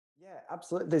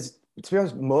absolutely. To be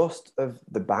honest, most of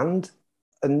the band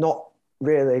are not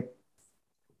really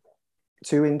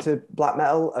too into black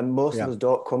metal, and most of Yeah, us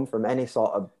don't come from any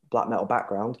sort of black metal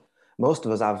background. Most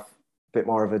of us have a bit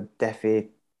more of a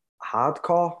deafy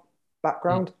hardcore Mm.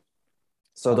 background.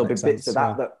 So that there'll be makes sense.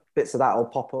 Yeah. bits of that will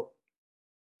pop up.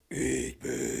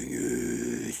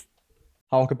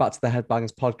 Welcome back to the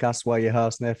Headbangers podcast, where your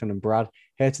hosts Nathan and Brad.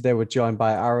 Here today, we're joined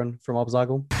by Aaron from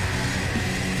Obstacle.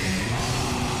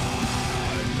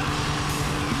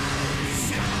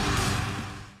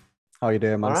 How you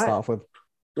doing, man? All right. Start off with.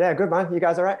 Yeah, good man. You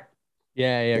guys all right?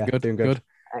 Yeah, Yeah, good, doing good. good.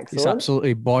 It's Excellent.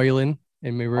 absolutely boiling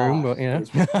in my room, Oh, but you know.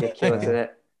 it's ridiculous, isn't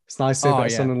it? It's nice to see a Oh, bit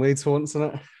of sun yeah. and Leeds for once,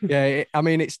 isn't it? Yeah, I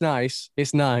mean, it's nice,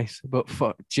 but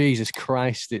fuck, Jesus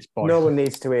Christ, it's boiling. No one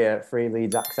needs to hear three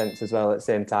Leeds accents as well at the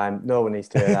same time. No one needs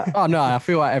to hear that. Oh no, I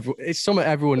feel like it's something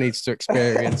everyone needs to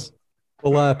experience.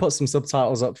 We'll put some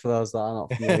subtitles up for those that are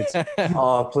not from Leeds.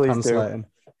 Oh, please do.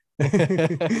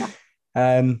 Translating.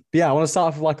 But yeah, I want to start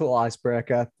off with like a little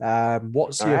icebreaker.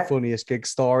 What's All your right. funniest gig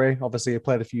story? Obviously, you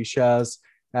played a few shows.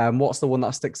 What's the one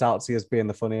that sticks out to you as being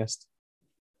the funniest?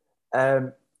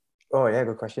 Oh yeah,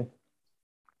 good question.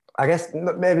 I guess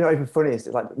maybe not even funniest.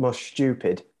 It's like the most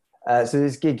stupid. So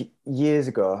this gig years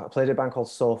ago, I played at a band called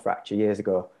Soul Fracture years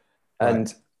ago,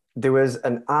 and there was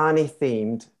an Arnie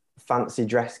themed fancy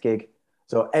dress gig.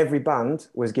 So every band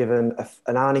was given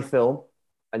an Arnie film,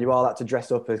 and you all had to dress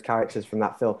up as characters from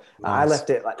that film. I Nice. left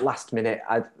it like last minute.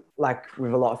 I'd like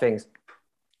with a lot of things.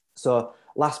 So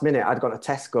last minute, I'd gone to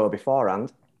Tesco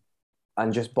beforehand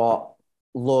and just bought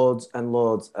loads and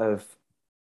loads of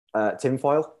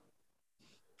tinfoil.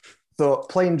 So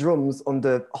playing drums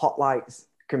under hot lights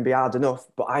can be hard enough,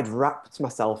 but I'd wrapped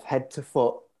myself head to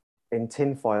foot in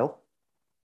tinfoil.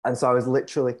 And so I was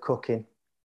literally cooking,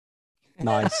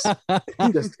 Nice.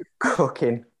 just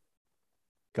cooking.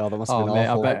 God, that must have Oh been mate,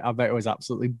 awful. I bet it was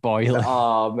absolutely boiling.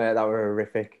 Oh, mate, that were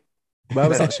horrific. Where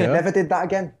was that show? Never did that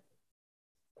again.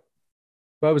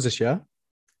 Where was the show?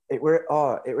 It were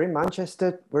in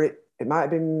Manchester. Where it might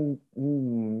have been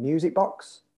Music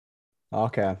Box.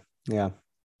 Okay, yeah.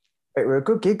 It were a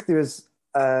good gig. There was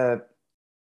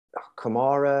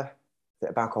Camara,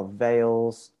 a band called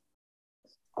Veils.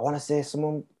 I want to say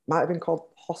someone might have been called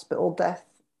Hospital Death.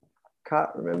 Can't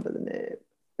remember the name.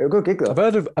 It was a good gig though.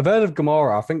 I've heard of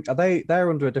Gamora. I think they're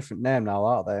under a different name now,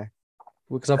 aren't they?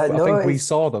 Because I No, think we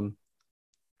saw them.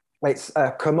 It's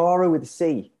Camara with a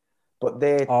C, but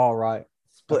they Oh, right.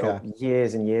 split Okay. up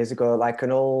years and years ago, like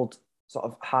an old sort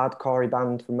of hardcore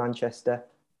band from Manchester.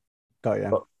 Got you.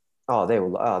 But they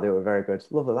were very good.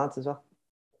 Lovely lads as well.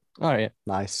 Oh yeah.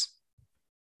 Nice.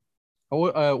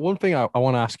 One thing I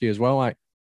want to ask you as well, like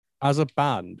as a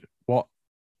band, what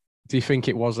do you think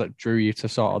it was that drew you to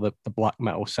sort of the black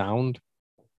metal sound?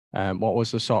 What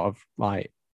was the sort of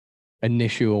like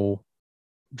initial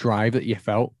drive that you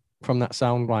felt from that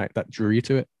sound, like that drew you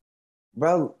to it?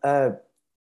 Well,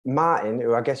 Martin,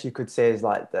 who I guess you could say is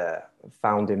like the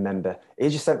founding member, he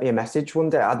just sent me a message one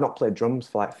day. I'd not played drums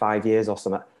for like 5 years or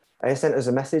something. And he sent us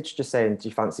a message just saying, "Do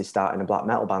you fancy starting a black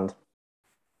metal band?"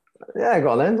 Yeah, go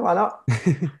on then. Why not?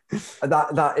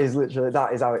 That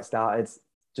is how it started.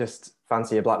 Just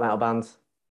fancy a black metal band.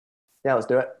 Yeah, let's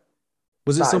do it.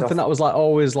 Was it Started something off- that was like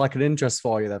always like an interest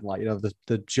for you then, like, you know,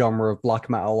 the genre of black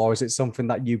metal, or is it something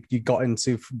that you got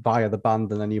into via the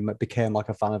band and then you became like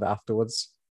a fan of it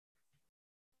afterwards?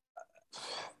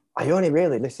 I only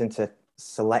really listened to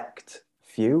select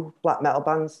few black metal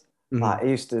bands. Mhm. Like I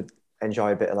used to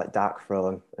enjoy a bit of like Dark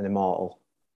Throne and Immortal,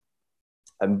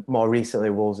 and more recently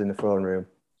Wolves in the Throne Room.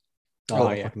 Oh,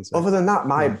 yeah. fucking sick. Other than that,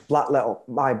 my Yeah. black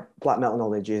metal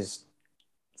knowledge is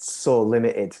so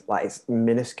limited. Like it's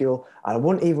minuscule. I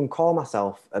wouldn't even call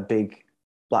myself a big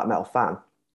black metal fan,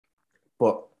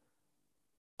 but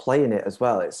playing it as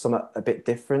well, it's something a bit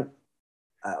different.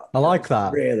 I like It's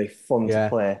that. really fun Yeah. to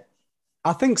play.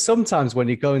 I think sometimes when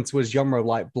you go into a genre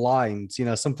like blind, you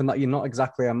know, something that you're not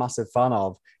exactly a massive fan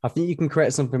of, I think you can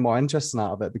create something more interesting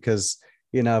out of it because,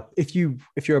 you know, if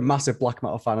you're a massive black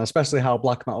metal fan, especially how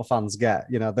black metal fans get,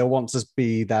 you know, they'll want to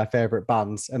be their favorite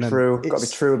bands, and then True, got to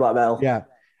be true black metal. yeah.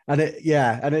 And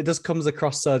it just comes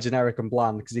across so generic and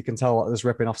bland because you can tell that there's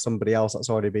ripping off somebody else that's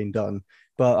already been done.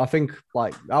 But I think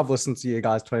like I've listened to you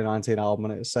guys' 2019 album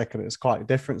and it's sick and it's quite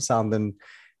different sounding.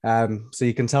 So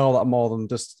you can tell that more than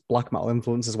just black metal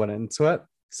influences went into it.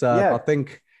 So Yeah. I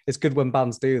think it's good when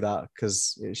bands do that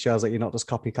because it shows that you're not just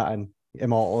copycatting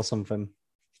Immortal or something.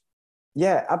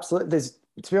 Yeah, absolutely.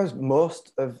 To be honest,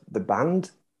 most of the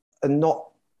band are not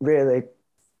really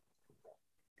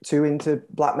too into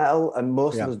black metal, and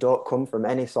most Yeah. of us don't come from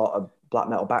any sort of black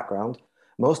metal background.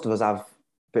 Most of us have a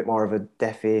bit more of a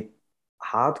deafy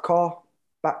hardcore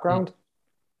background.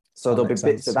 So That there'll be makes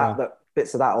bits of sense, that yeah. that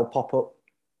bits of that will pop up.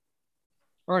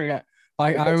 Right, yeah.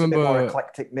 Like It I gets a bit more remember,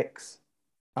 eclectic mix.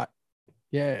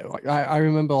 yeah, like I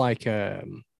remember like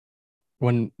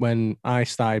when I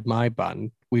started my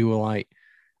band, we were like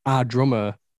our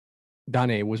drummer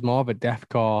Danny was more of a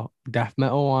deathcore, death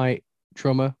metal like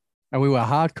drummer, and we were a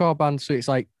hardcore band. So it's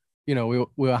like, we were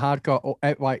hardcore.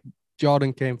 Like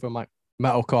Jordan came from like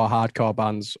metalcore, hardcore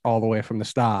bands all the way from the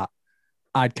start.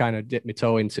 I'd kind of dipped my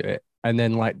toe into it, and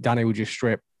then like Danny would just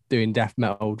strip doing death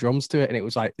metal drums to it, and it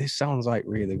was like this sounds like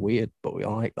really weird, but we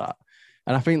like that.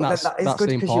 And I think But then that's that is that's good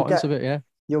the because you importance get of it. Yeah,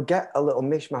 you'll get a little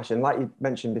mishmash, and like you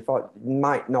mentioned before, you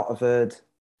might not have heard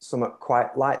something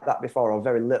quite like that before, or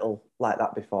very little like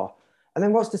that before. And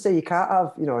then what's to say you can't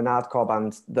have, an hardcore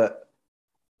band that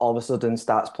all of a sudden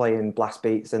starts playing blast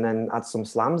beats and then adds some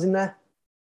slams in there?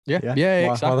 yeah, Yeah. yeah,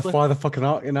 Why exactly. the fucking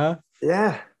not, you know?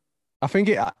 Yeah. I think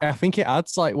it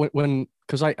adds like when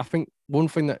because I think one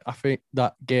thing that I think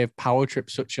that gave Power Trip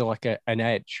such an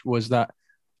edge was that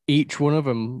each one of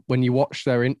them, when you watch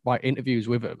their interviews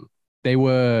with them, they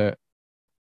were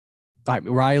like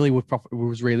Riley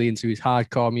was really into his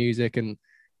hardcore music, and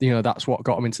that's what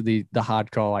got him into the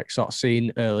hardcore like sort of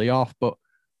scene early off. But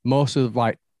most of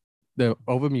like the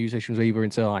other musicians were either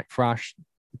into like thrash,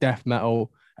 death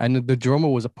metal, and the drummer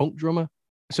was a punk drummer,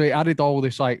 so it added all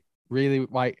this like really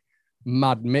like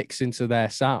mad mix into their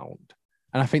sound,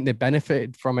 and I think they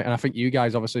benefited from it, and I think you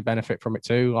guys obviously benefit from it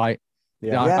too. Like,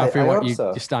 Yeah. I Yeah, feel I like hope you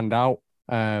so. stand out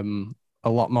a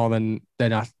lot more than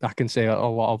I can say a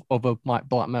lot of other like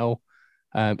black metal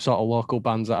sort of local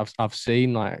bands that I've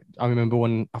seen. Like I remember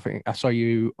when I think I saw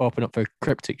you open up for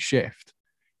Cryptic Shift.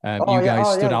 Oh You yeah, guys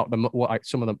oh stood yeah. out like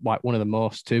some of the like one of the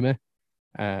most to me.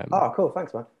 Um, Oh, cool.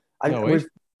 Thanks, man. And no worries.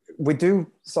 we do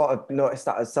sort of notice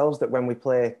that ourselves that when we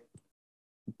play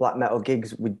black metal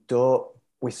gigs, we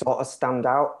sort of stand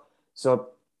out. So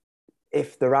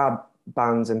if there are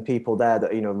bands and people there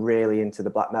that really into the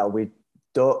black metal, we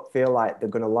don't feel like they're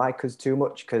going to like us too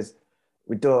much because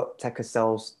we don't take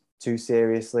ourselves too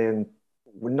seriously, and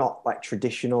we're not like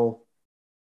traditional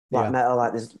black Yeah. metal.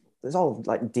 Like there's all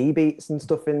like D beats and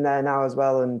stuff in there now as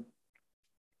well, and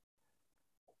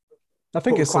I but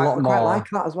think it's a lot we quite more. like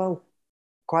that as well.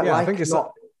 Quite Yeah, I think like it's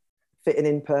not fitting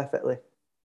in perfectly.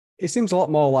 it seems a lot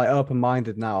more like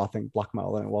open-minded now, I think, black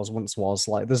metal than it once was.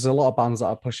 Like there's a lot of bands that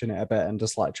are pushing it a bit and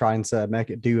just like trying to make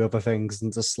it do other things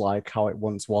and just like how it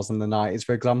once was in the 90s,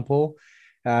 for example.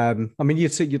 I mean,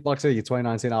 you'd like to say your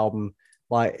 2019 album,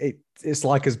 like it's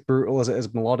like as brutal as it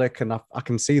is melodic, and I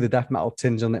can see the death metal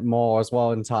tinge on it more as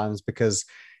well in times because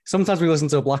sometimes we listen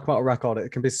to a black metal record,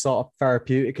 it can be sort of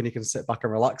therapeutic and you can sit back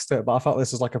and relax to it. But I felt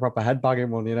this was like a proper headbanging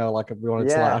one, like we wanted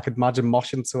to like I Yeah. could imagine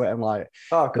moshing to it and like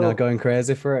Oh, cool. going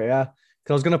crazy for it. Yeah.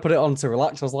 Because I was going to put it on to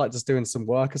relax. I was like just doing some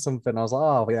work or something. I was like,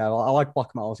 oh, yeah, I like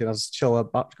black metal, just chill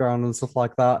at background and stuff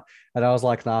like that. And I was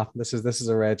like, nah, this is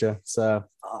a rager. So,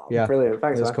 Oh, yeah, brilliant. it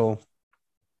Thanks, was man. cool.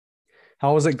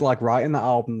 How was it like writing that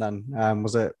album then?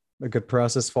 Was it a good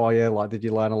process for you? Like, did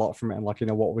you learn a lot from it? And like,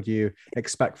 what would you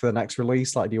expect for the next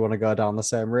release? Like, do you want to go down the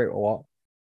same route or what?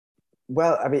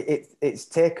 Well, I mean, it's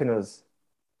taken us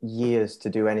years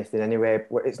to do anything anyway.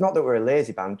 It's not that we're a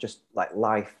lazy band, just like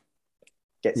life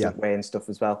gets in Yeah. the way and stuff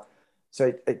as well.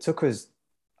 So it took us,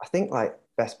 I think, like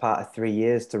best part of 3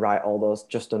 years to write all those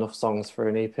just enough songs for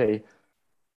an EP.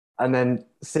 And then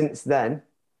since then,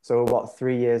 so what,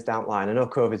 3 years down the line, I know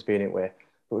COVID's been in way,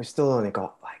 but we've still only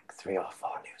got like 3 or 4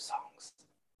 new songs.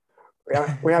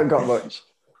 We haven't got much.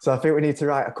 So I think we need to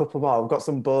write a couple more. We've got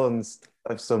some bones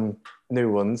of some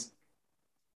new ones,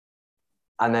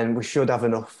 and then we should have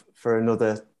enough for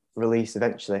another release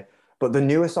eventually. But the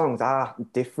newer songs are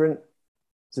different.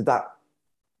 So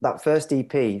that first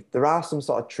EP, there are some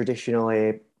sort of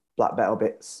traditionally black metal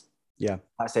bits. Yeah.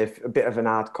 I say a bit of an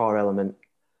hardcore element,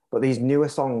 but these newer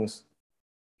songs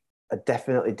are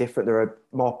definitely different. They're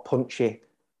more punchy,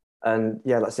 and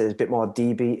yeah, let's say there's a bit more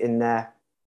D beat in there,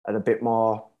 and a bit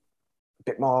more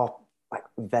like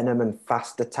venom and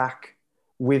fast attack,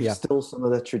 with Yeah. still some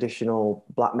of the traditional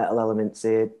black metal elements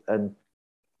here. And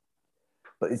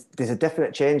but there's a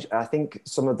definite change. I think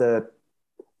some of the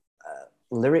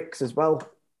lyrics as well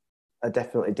are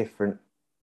definitely different.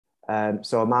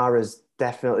 So Amara's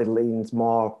definitely leans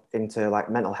more into like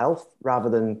mental health rather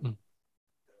than Mm.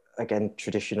 again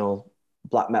traditional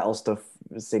black metal stuff,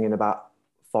 singing about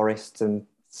forests and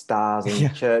stars and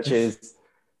Yeah. churches.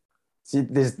 So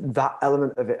there's that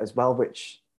element of it as well,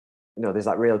 which there's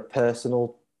that real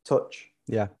personal touch.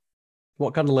 Yeah.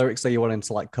 What kind of lyrics are you wanting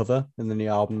to like cover in the new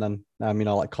album then?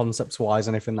 Like concepts wise,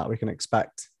 anything that we can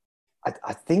expect?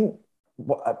 I think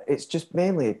it's just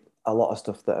mainly a lot of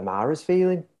stuff that Amara's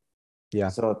feeling. Yeah.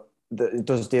 So it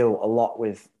does deal a lot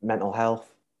with mental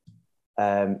health.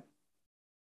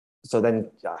 So then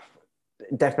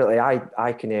definitely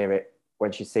I can hear it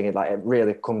when she's singing. Like, it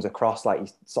really comes across, like you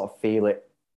sort of feel it.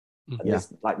 And Yeah.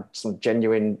 there's like some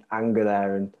genuine anger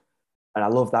there. And I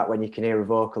love that when you can hear a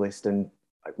vocalist and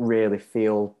like really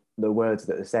feel the words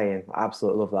that they're saying. I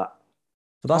absolutely love that.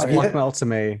 But that's Oh, black yeah. metal to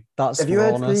me. That's Have you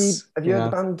heard rawness. have you heard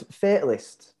the band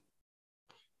Fatalist?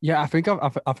 Yeah, I think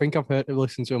I've heard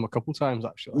listened to them a couple times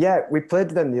actually. Yeah, we played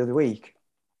them the other week.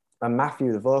 And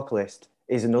Matthew, the vocalist,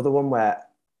 is another one where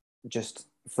just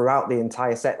throughout the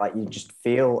entire set, like you just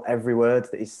feel every word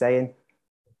that he's saying.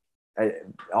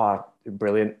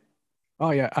 Brilliant. Oh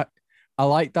yeah, I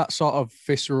like that sort of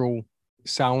visceral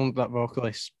sound that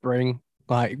vocalists bring.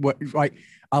 Like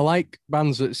I like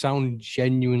bands that sound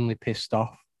genuinely pissed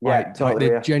off. Yeah, totally.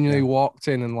 they Yeah. genuinely walked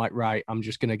in and like, right, I'm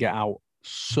just gonna get out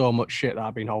so much shit that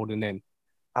I've been holding in.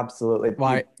 Absolutely.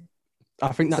 Like,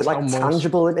 I think It's that's like how most.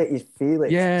 tangible in it. You feel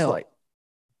it. Yeah, So- like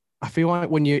I feel like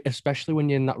especially when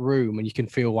you're in that room and you can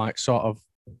feel like sort of,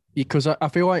 because I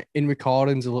feel like in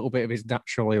recordings a little bit of it's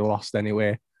naturally lost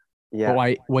anyway. yeah. But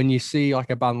like when you see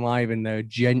like a band live and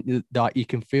that you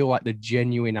can feel like the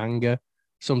genuine anger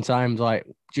sometimes like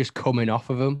just coming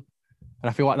off of them, and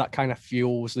I feel like that kind of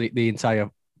fuels the entire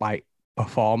like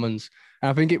performance, and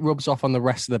I think it rubs off on the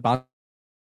rest of the band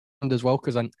as well,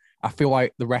 because I feel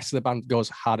like the rest of the band goes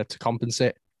harder to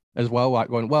compensate as well, like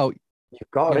going, well, You've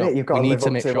got it. You've got we to need live to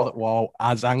up make to sure what... that we're all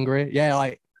as angry. Yeah,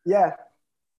 like Yeah.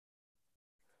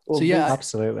 Well, so yeah,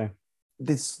 Absolutely.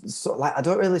 there's so, like, I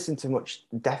don't really listen to much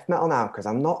death metal now because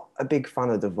I'm not a big fan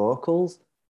of the vocals.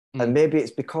 And maybe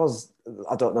it's because,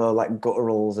 I don't know, like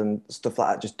gutturals and stuff like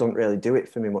that just don't really do it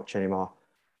for me much anymore.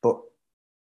 But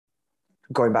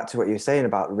going back to what you were saying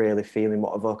about really feeling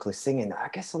what a vocalist is singing, I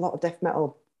guess a lot of death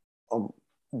metal, or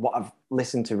what I've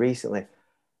listened to recently,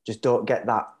 just don't get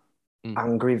that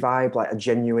angry vibe, like a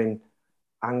genuine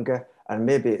anger. And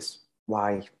maybe it's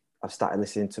why I've started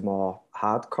listening to more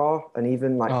hardcore and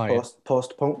even like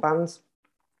post punk bands,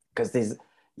 because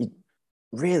you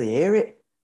really hear it.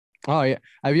 Oh yeah,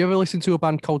 have you ever listened to a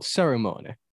band called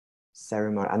Ceremony?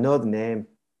 Ceremony. I know the name.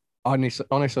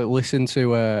 Honestly, listen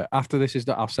to after this is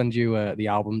that I'll send you the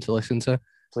album to listen to.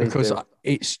 Please because do.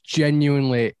 it's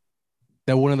genuinely,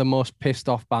 they're one of the most pissed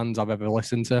off bands I've ever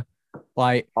listened to.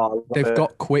 Like they've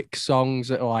got quick songs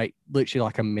that are like literally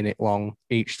like a minute long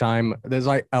each time. There's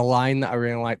like a line that I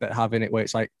really like that have in it where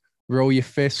it's like, roll your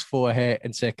fist full of hate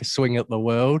and take a swing at the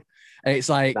world. And it's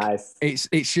like Nice.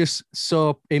 it's just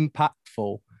so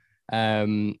impactful.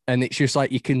 And it's just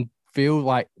like you can feel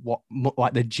like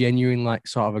like the genuine like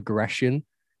sort of aggression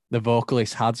the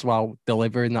vocalist has while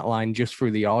delivering that line just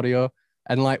through the audio,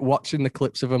 and like watching the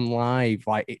clips of them live,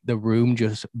 like the room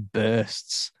just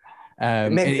bursts.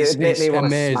 It make me want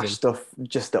to smash stuff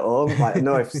just at home. Like,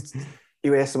 no, if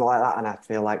you hear something like that and I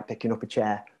feel like picking up a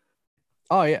chair.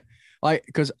 Oh yeah, like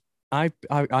because I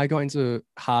got into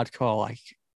hardcore like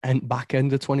back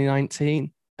end of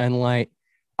 2019, and like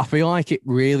I feel like it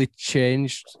really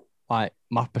changed like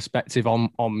my perspective on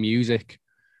music,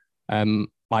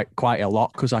 like quite a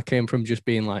lot, because I came from just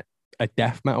being like a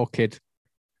death metal kid,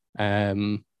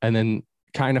 and then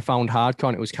kind of found hardcore,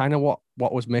 and it was kind of what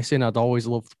was missing. I'd always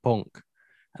loved punk,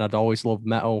 and I'd always loved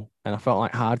metal, and I felt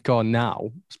like hardcore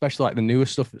now, especially like the newer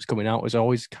stuff that's coming out, was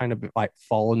always kind of like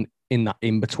fallen in that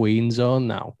in between zone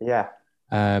now. Yeah.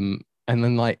 And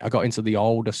then like I got into the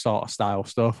older sort of style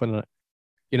stuff, and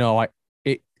like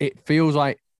it feels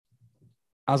like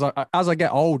as I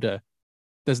get older,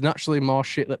 there's naturally more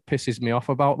shit that pisses me off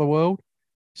about the world.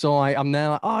 So I'm there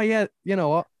like, oh yeah, you know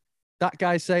what? That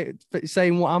guy's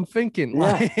saying what I'm thinking.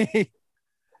 Yeah. Like,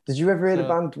 Did you ever hear the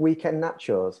band Weekend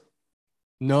Nachos?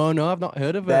 No, I've not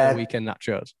heard of Weekend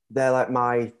Nachos. They're like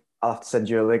I'll have to send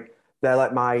you a link. They're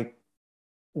like my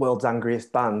world's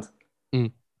angriest band.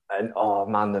 And oh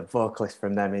man, the vocalist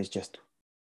from them is just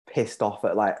pissed off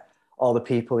at like all the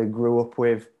people he grew up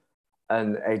with,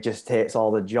 and he just hates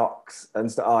all the jocks and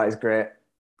stuff. Oh, it's great.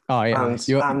 Oh yeah,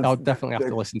 I'll definitely have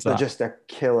to listen to that. They're just a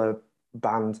killer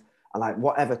band, and like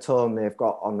whatever tone they've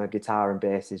got on the guitar and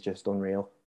bass is just unreal.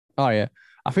 Oh yeah,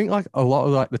 I think like a lot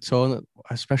of like the tone,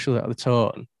 especially like the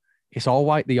tone, it's all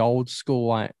like the old school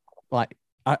like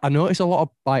I notice a lot of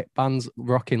like bands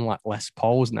rocking like Les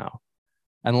Pauls now,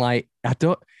 and like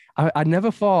I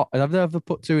never thought, I've never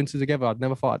put two and two together. I'd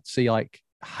never thought I'd see like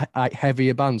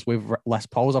heavier bands with Les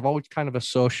Pauls. I've always kind of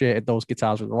associated those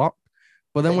guitars with rock,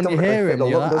 but then when you hear them,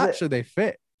 you're like, actually they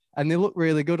fit and they look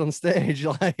really good on stage.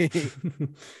 Like,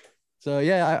 so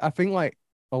yeah, I think like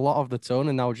a lot of the tone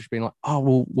and now just being like,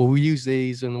 oh, we'll use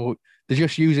these, and they're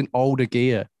just using older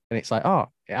gear, and it's like, oh,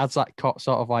 it adds that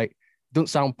sort of like doesn't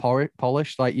sound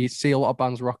polished. Like you see a lot of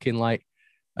bands rocking like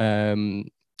what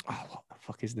the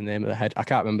fuck is the name of the head? I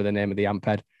can't remember the name of the amp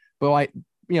head, but like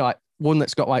like one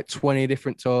that's got like 20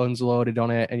 different tones loaded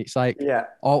on it, and it's like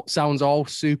all sounds all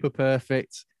super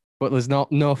perfect, but there's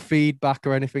no feedback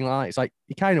or anything like that. It's like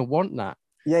you kind of want that.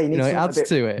 Yeah, you need it adds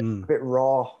to it. A bit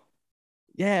raw.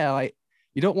 Yeah, like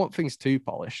you don't want things too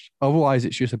polished, otherwise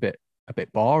it's just a bit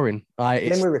boring. Like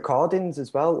Same with recordings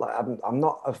as well. Like I'm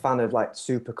not a fan of like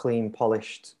super clean,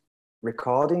 polished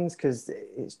recordings because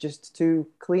it's just too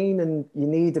clean, and you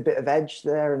need a bit of edge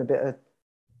there and a bit of.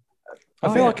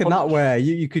 I feel like in that way,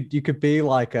 you could be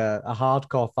like a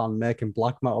hardcore fan making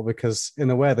black metal, because in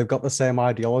a way they've got the same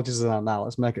ideologies as that now.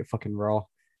 Let's make it fucking raw.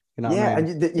 You know what I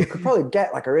mean? And you could probably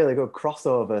get like a really good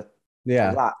crossover. Yeah.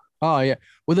 Of that. Oh yeah.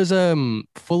 Well, there's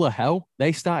Full of Hell.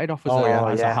 They started off as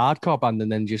a hardcore band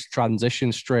and then just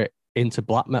transitioned straight into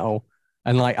black metal.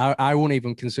 And like I won't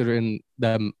even consider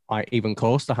them like even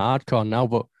close to hardcore now,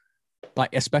 but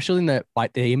like especially in the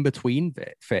in between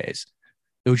phase,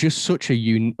 there was just such a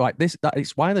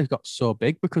it's why they've got so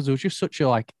big, because there was just such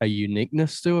a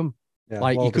uniqueness to them. Yeah,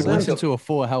 like you could listen to a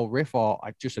Full of Hell riff or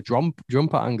like just a drum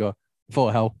pattern and go Full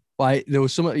of Hell. Like there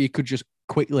was something that you could just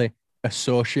quickly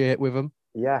associate with them.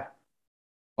 Yeah.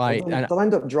 Like they'll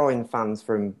end up drawing fans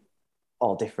from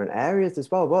all different areas as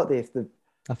well, won't they? I think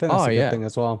that's a good thing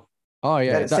as well. Oh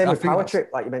yeah, same with Power Trip,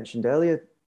 like you mentioned earlier.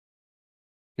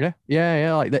 Yeah.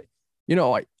 Like that,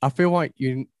 like I feel like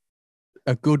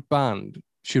a good band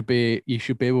you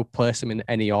should be able to place them in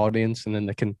any audience, and then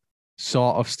they can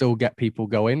sort of still get people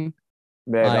going.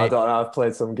 Maybe I don't know. I've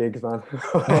played some gigs, man.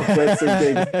 I've played some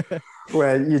gigs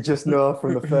where you just know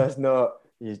from the first note,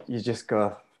 you just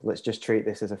go, let's just treat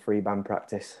this as a free band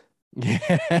practice.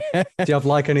 Yeah. Do you have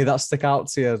like any that stick out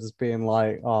to you as being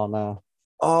like, oh no?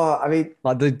 Oh, I mean,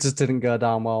 like they just didn't go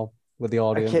down well with the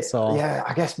audience. Yeah,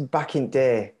 I guess back in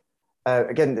day,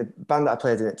 again, the band that I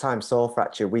played in at the time, Soul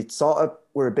Fracture, we sort of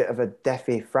were a bit of a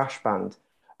deafy thrash band,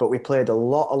 but we played a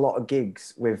lot of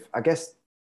gigs with, I guess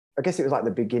it was like the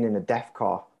beginning of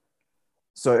deathcore.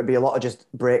 So it'd be a lot of just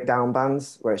breakdown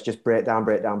bands where it's just breakdown,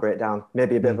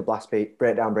 maybe a bit of a blast beat,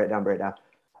 breakdown.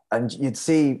 And you'd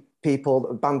see people,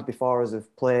 the band before us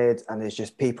have played, and there's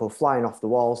just people flying off the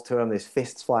walls to them, there's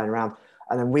fists flying around.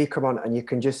 And then we come on and you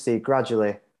can just see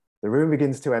gradually the room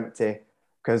begins to empty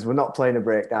because we're not playing a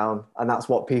breakdown. And that's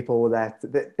what people were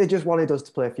there. They just wanted us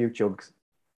to play a few chugs.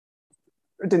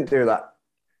 We didn't do that.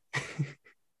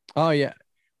 Oh, yeah.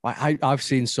 I've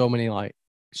seen so many like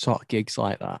sort of gigs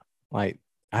like that. Like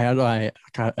I had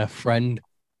a friend,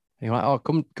 and he was like,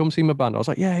 oh, come see my band. I was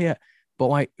like, yeah. But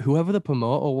like whoever the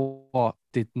promoter was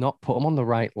did not put them on the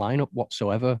right lineup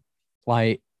whatsoever.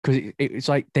 Like, because it's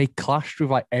like they clashed with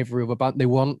like every other band. They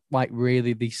weren't like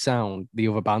really the sound the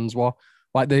other bands were.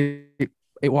 Like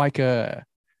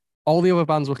all the other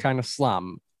bands were kind of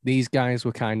slam. These guys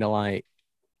were kind of like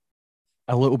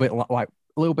a little bit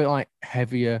like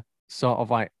heavier, sort of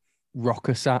like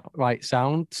rocker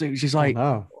sound. So it's just like,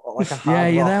 like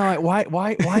you're there like,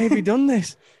 why have you done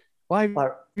this? Why have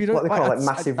you done? What they call it,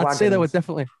 massive wagons. I'd say they were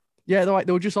definitely. Yeah,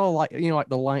 they were just all like, like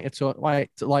the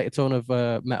lighter tone of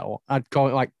metal. I'd call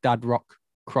it like dad rock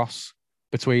cross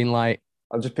between like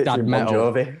I'm just picturing Bon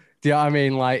Jovi. Do you know what I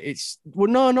mean? Like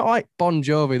not like Bon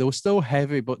Jovi. They were still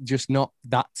heavy, but just not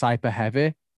that type of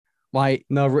heavy. Like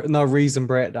no reason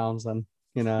breakdowns then,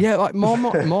 Yeah, like more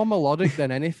melodic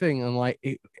than anything, and like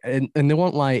and they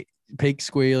weren't like pig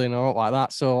squealing or like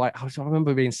that. So like I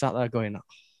remember being sat there going,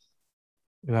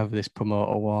 whoever this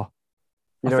promoter was.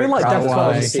 I feel like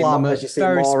deathcore and slam as you see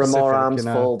more and more arms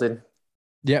folding.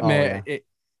 Yeah, mate.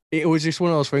 It was just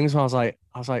one of those things where I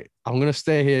was like, I'm gonna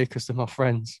stay here because they're my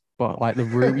friends. But like the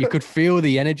room, you could feel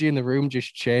the energy in the room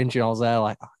just changing. I was there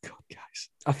like, oh god, guys.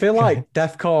 I feel like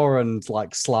deathcore and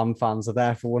like slam fans are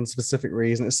there for one specific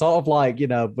reason. It's sort of like,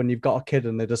 when you've got a kid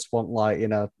and they just want like,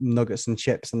 nuggets and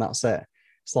chips and that's it.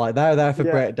 It's like they're there for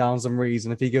breakdowns and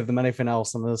reason. If you give them anything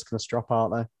else, then they're just gonna strop out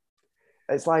there.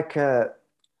 It's like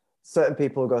certain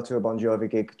people go to a Bon Jovi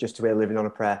gig just to hear Living on a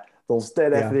Prayer. They'll stay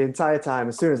there for the entire time.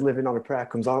 As soon as Living on a Prayer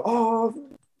comes on, go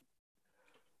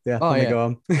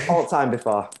on. All time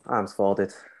before, arms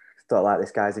folded. Don't like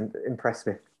this guy's impressed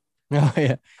me. Oh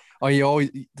yeah. Oh, you always,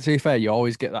 to be fair, you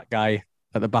always get that guy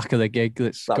at the back of the gig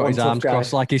that's got his arms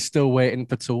crossed, like he's still waiting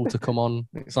for Tool to come on.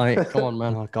 It's like, come on,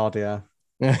 man. Oh god, yeah.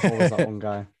 Always that one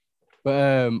guy.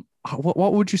 But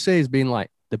what would you say has been like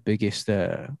the biggest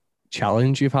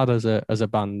challenge you've had as a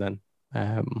band then?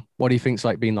 What do you think's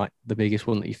like been like the biggest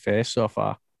one that you faced so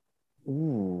far?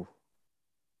 Ooh.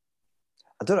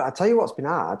 I don't know. I'll tell you what's been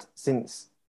hard since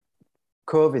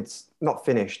COVID's not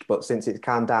finished, but since it's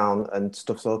calmed down and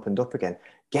stuff's opened up again,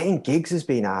 getting gigs has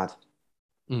been hard.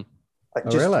 Mm. Like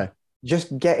Oh, really?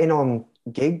 just getting on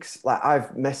gigs. Like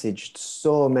I've messaged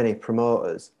so many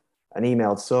promoters and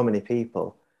emailed so many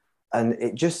people, and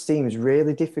it just seems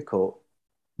really difficult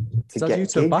to Is that due get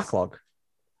to a gigs. backlog?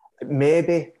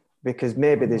 Maybe because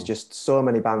maybe there's Oh. just so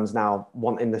many bands now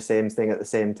wanting the same thing at the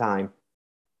same time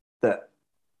that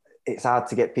it's hard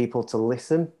to get people to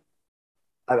listen.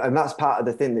 And that's part of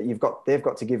the thing that they've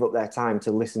got to give up their time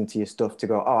to listen to your stuff to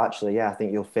go, oh, actually, yeah, I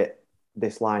think you'll fit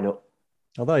this lineup.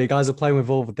 Although you guys are playing with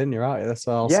Vulvadinia, aren't you?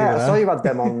 So I'll see you Yeah, I saw there. you've had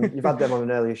them on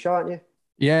an earlier show, haven't you?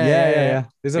 Yeah.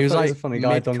 He's It was he's a like funny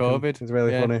guy, Duncan. mid-COVID. He's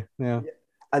really Yeah. funny. Yeah.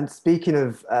 And speaking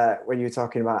of when you were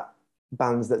talking about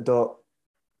bands that don't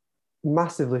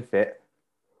massively fit,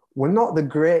 we're not the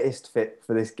greatest fit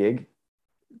for this gig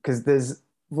because there's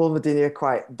Vulvadinia,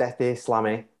 quite deathy,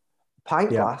 slammy.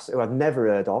 Pint Yeah. Glass, who I've never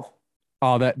heard of.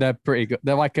 Oh, they're pretty good.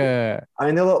 They're like a I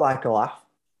mean, they look like a laugh.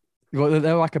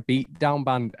 they're like a beat down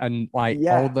band, and like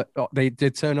Yeah. all they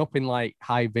did turn up in like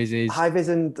high vises. High vis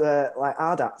and like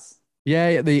Ardats.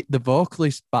 Yeah, the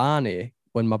vocalist Barney,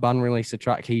 when my band released a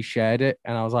track, he shared it,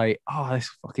 and I was like, oh, this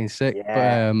is fucking sick.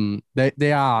 Yeah. But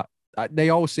they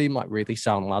all seem like really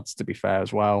sound lads, to be fair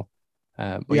as well.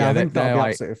 But Yeah, I they- think that'll they're be like,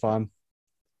 absolutely fine.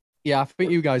 yeah, I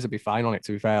think you guys would be fine on it,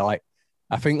 to be fair. Like,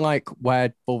 I think like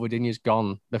where Vulvadinia's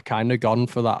gone, they've kind of gone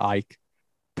for that like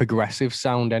progressive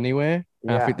sound anyway.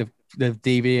 And I Yeah. think they've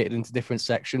deviated into different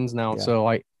sections now. Yeah. So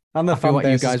like, And the I feel fan like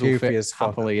you base is guys will goofy fit as fuck.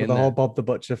 happily With in the whole there. Bob the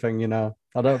Butcher thing, you know.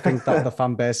 I don't think that the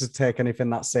fan bases take anything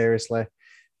that seriously.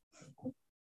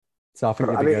 So I think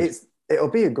I it'll mean, be good. it'll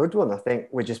be a good one. I think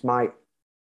we just might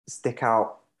stick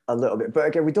out a little bit, but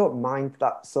again, we don't mind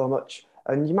that so much.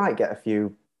 And you might get a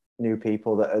few new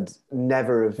people that had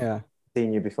never have Yeah.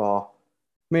 seen you before.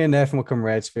 Me and Nathan will come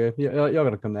rage for you. You're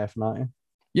going to come, Nathan, aren't you?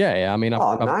 Yeah. I mean,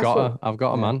 Oh, nice one. I've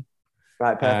got a Yeah. man.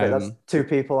 Right, perfect. That's two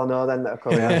people I know then that are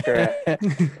coming. That's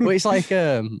great. But it's like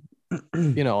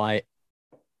you know, like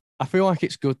I feel like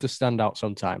it's good to stand out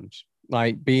sometimes.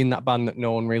 Like being that band that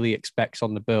no one really expects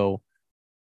on the bill,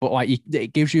 but like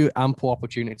it gives you ample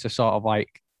opportunity to sort of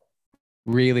like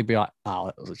really be like,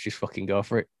 oh, let's just fucking go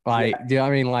for it. Like, Yeah. do you know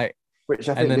what I mean? Like, Which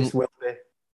I and think then this will be.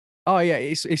 oh yeah,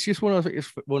 it's just one of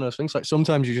those things. Like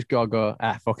sometimes you just gotta go,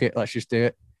 fuck it, let's just do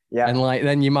it. Yeah. And like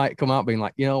then you might come out being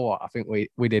like, you know what, I think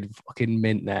we did fucking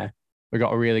mint there. We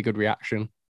got a really good reaction.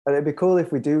 And it'd be cool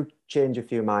if we do change a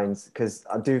few minds, because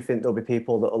I do think there'll be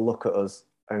people that will look at us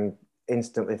and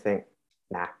instantly think,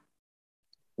 nah,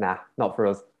 not for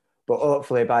us. But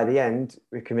hopefully by the end,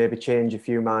 we can maybe change a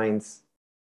few minds.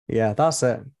 Yeah, that's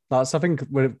it. I think,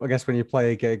 I guess when you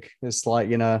play a gig, it's like,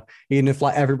 you know, even if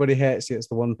like everybody hates you, it's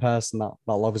the one person that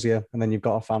loves you, and then you've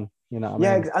got a fan, you know what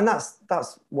I mean? Yeah, and that's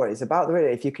what it's about,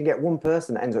 really. If you can get one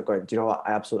person that ends up going, do you know what?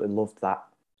 I absolutely loved that.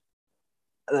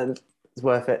 And then it's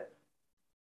worth it.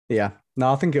 Yeah.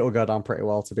 No, I think it'll go down pretty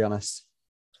well, to be honest.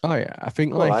 Oh yeah, I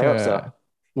think Well, like I hope so.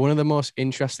 one of the most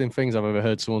interesting things I've ever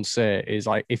heard someone say is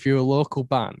like, if you're a local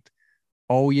band,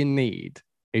 all you need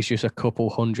is just a couple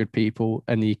hundred people,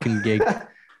 and you can gig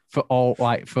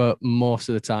for most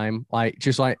of the time. Like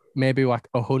just like maybe like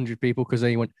 100 people, because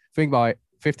then you went think about it,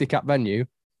 50 cap venue,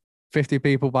 50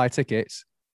 people buy tickets,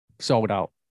 sold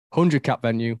out. 100 cap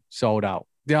venue, sold out.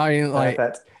 Do you know what I mean? Like,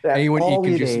 Perfect. Yeah, and you all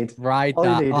can you just need, ride all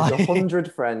that. you need is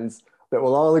 100 friends that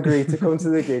will all agree to come to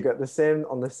the gig on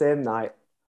the same night,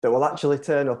 that will actually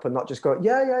turn up and not just go,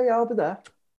 yeah, I'll be there.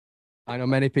 I know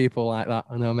many people like that.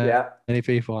 I know Yeah, many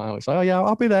people like that. It's like, oh yeah,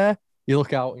 I'll be there. You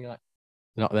look out and you're like,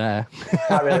 not there.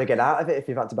 can't really get out of it if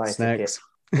you've had to buy a Snakes.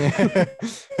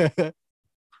 ticket.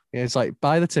 Yeah, it's like,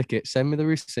 buy the ticket, send me the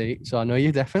receipt, so I know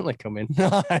you're definitely coming.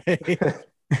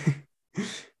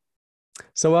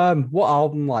 So, what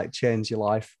album like changed your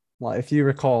life? Like, if you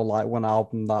recall, like one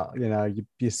album that you know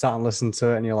you sat and listened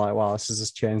to it, and you're like, wow, this has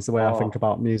just changed the way I think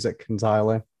about music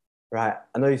entirely. Right,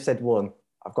 I know you said one.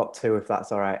 I've got two, if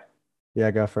that's all right. Yeah,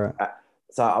 go for it.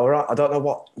 So I don't know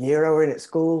what year I were in at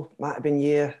school. Might have been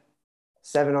year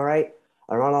 7 or 8.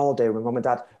 I were on holiday with mum and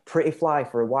dad. Pretty Fly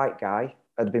for a White Guy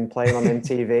had been playing on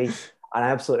MTV, and I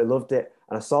absolutely loved it.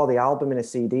 And I saw the album in a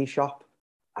CD shop.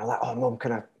 I was like, oh, mum,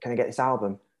 can I get this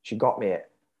album? She got me it.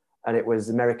 And it was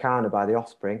Americana by The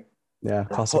Offspring. Yeah, And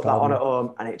I classic put that on album. at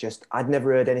home, and I'd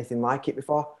never heard anything like it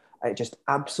before. It just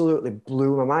absolutely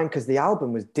blew my mind, because the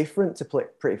album was different to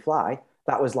Pretty Fly.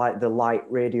 That was like the light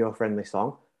radio-friendly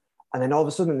song. And then all of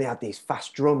a sudden they had these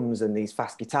fast drums and these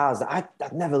fast guitars that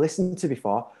I'd never listened to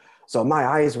before. So my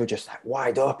eyes were just like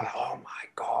wide open. Like, oh my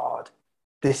God,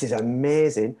 this is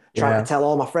amazing. Trying to tell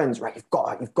all my friends, right, you've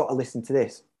got to listen to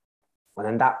this. And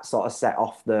then that sort of set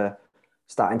off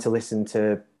starting to listen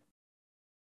to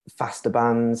faster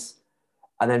bands.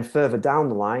 And then further down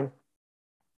the line,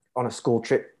 on a school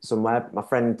trip somewhere, my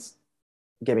friend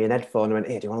gave me an headphone and went,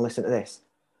 "Hey, do you want to listen to this?"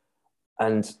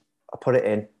 And I put it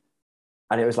in,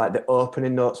 and it was like the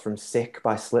opening notes from "Sick"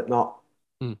 by Slipknot.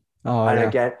 Oh, And yeah.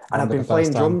 again, and I've Remember been the playing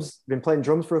first time.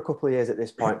 drums, for a couple of years at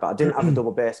this point, but I didn't have a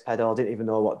double bass pedal. I didn't even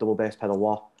know what double bass pedal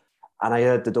was. And I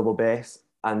heard the double bass,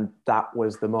 and that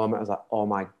was the moment I was like, "Oh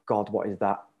my God, what is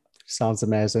that? Sounds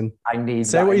amazing. I need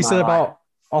Say that what in you my said life." about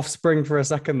Offspring for a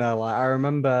second there. Like I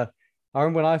remember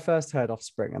when I first heard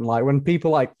Offspring, and like when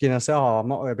people like, say, "Oh, I'm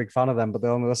not really a big fan of them," but they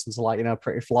only listen to like,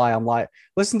 Pretty Fly. I'm like,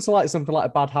 listen to like something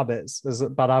like Bad Habits, as a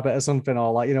Bad Habit or something,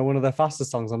 or like, one of their faster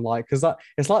songs. I'm like, because that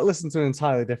it's like listening to an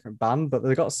entirely different band, but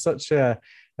they've got such a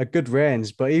good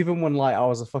range. But even when like I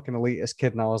was a fucking elitist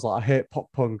kid and I was like, I hate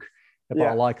pop punk, but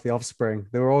I like the Offspring.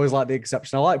 They were always like the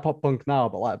exception. I like pop punk now,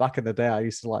 but like back in the day, I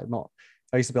used to like not.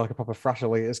 I used to be like a proper thrash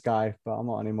elitist guy, but I'm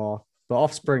not anymore. But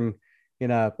Offspring,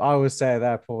 I always say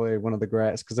they're probably one of the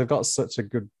greats because they've got such a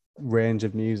good range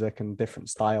of music and different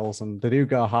styles, and they do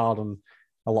go hard on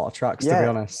a lot of tracks, to be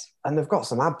honest. And they've got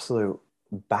some absolute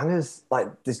bangers.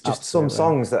 Like there's just some Absolutely.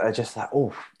 songs that are just like,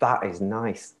 "Oh, that is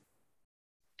nice."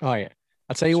 Oh yeah,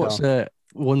 I'll tell you what's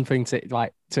one thing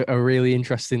to a really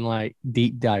interesting like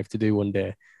deep dive to do one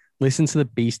day. Listen to the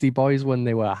Beastie Boys when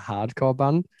they were a hardcore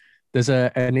band. There's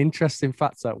an interesting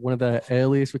fact that one of the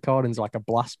earliest recordings, like a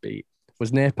blast beat,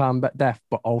 was Napalm Death,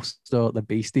 but also the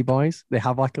Beastie Boys. They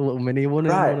have like a little mini one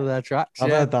in one of their tracks. I've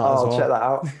heard that as well. I'll check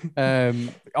that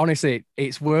out. Honestly,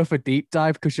 it's worth a deep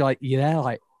dive because you're there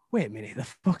like, wait a minute, the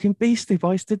fucking Beastie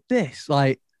Boys did this.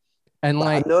 Like, and But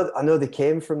like, I know they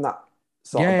came from that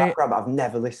sort of background, but I've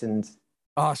never listened.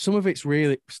 Some of it's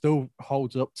really still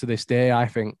holds up to this day, I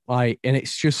think. Like, and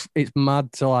it's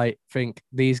mad to like think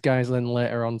these guys then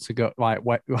later on to go like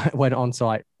went on to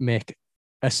like make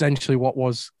essentially what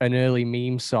was an early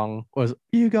meme song was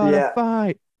 "You Gotta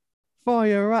Fight for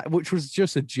Your Right," which was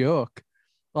just a joke.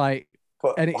 Like,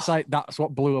 and it's like that's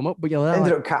what blew them up. But you're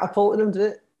ended up catapulting them, did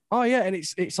it? Oh yeah, and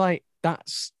it's like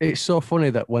it's so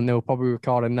funny that when they were probably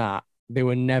recording that, they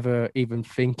were never even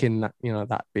thinking that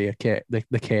that'd be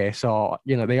the case, or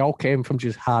they all came from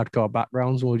just hardcore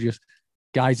backgrounds, or just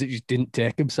guys that just didn't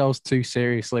take themselves too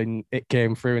seriously, and it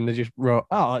came through, and they just wrote,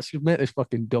 "Oh, let's just make this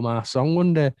fucking dumbass song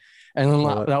one day," and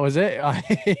then that was it.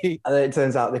 And then it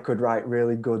turns out they could write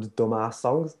really good dumbass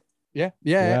songs.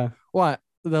 Yeah. Well,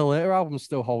 the later albums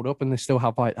still hold up, and they still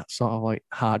have like that sort of like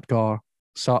hardcore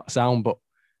sort of sound, but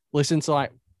listen to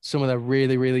like some of the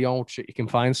really, really old shit you can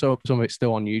find. So some of it's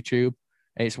still on YouTube.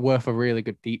 It's worth a really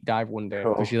good deep dive one day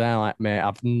because you're there like, mate,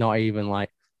 I've not even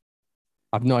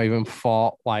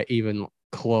thought like even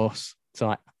close to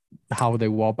like how they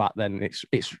were back then.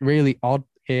 It's really odd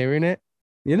hearing it.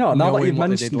 Now that you've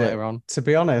mentioned it, to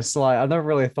be honest, like I never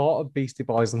really thought of Beastie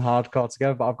Boys and hardcore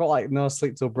together, but I've got like No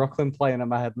Sleep Till Brooklyn playing in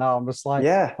my head now. I'm just like,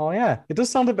 oh yeah, it does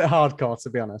sound a bit hardcore, to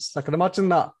be honest. I can imagine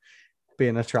that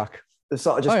being a track. They've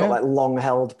sort of just got like long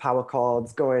held power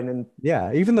chords going, and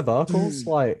even the vocals,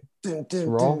 like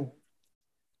raw.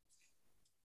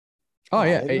 Oh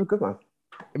yeah, it's a good one,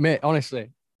 mate.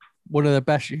 Honestly, one of the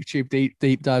best YouTube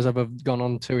deep dives I've ever gone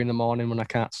on to in the morning when I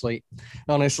can't sleep.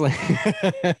 Honestly,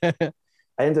 I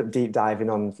end up deep diving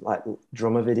on like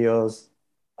drummer videos.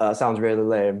 Sounds really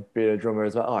lame being a drummer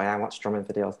as well. Oh yeah, I watch drumming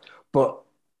videos, but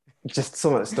just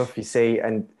some of the stuff you see,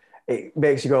 and it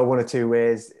makes you go one or two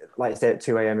ways. Like say at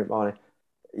 2 a.m. in the morning,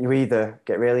 you either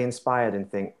get really inspired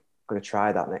and think, I'm going to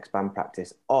try that next band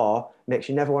practice, or makes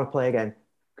you never want to play again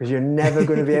because you're never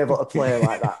going to be able to play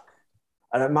like that.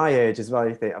 And at my age as well,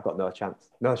 you think, I've got no chance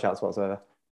whatsoever.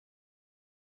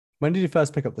 When did you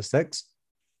first pick up the sticks?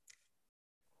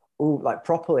 Oh, like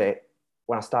properly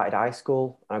when I started high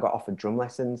school and I got offered drum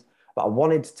lessons, but I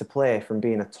wanted to play from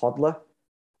being a toddler.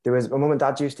 My mum and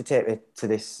dad used to take me to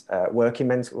this working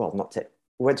men's, well, not take,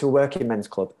 we went to a working men's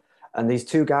club, and these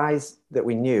two guys that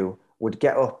we knew would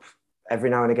get up every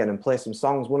now and again and play some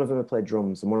songs. One of them would play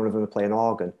drums and one of them would play an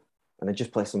organ, and they'd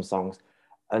just play some songs.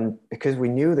 And because we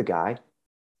knew the guy,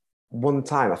 one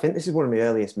time, I think this is one of my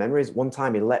earliest memories, one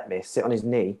time he let me sit on his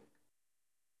knee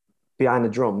behind the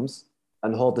drums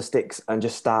and hold the sticks and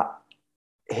just start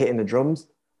hitting the drums.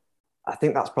 I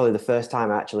think that's probably the first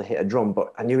time I actually hit a drum,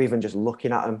 but I knew even just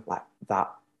looking at him like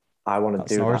that, I want to do that.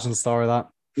 That's an origin story, that.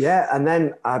 Yeah, and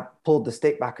then I pulled the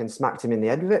stick back and smacked him in the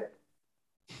head with it.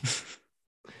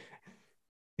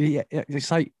 Yeah,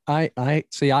 it's like I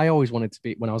see. I always wanted to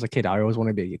be, when I was a kid, I always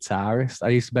wanted to be a guitarist. I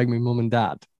used to beg my mum and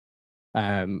dad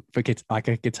for like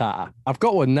a guitar. I've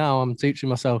got one now. I'm teaching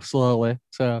myself slowly.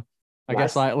 So I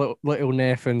guess like little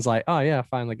Nathan's like, oh yeah, I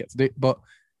finally get to do it. But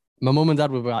my mum and dad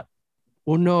would be like,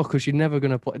 well, no, because you're never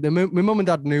gonna play. My mum and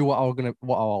dad knew what I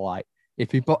was like.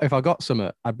 if I got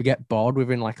some, I'd get bored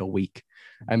within like a week,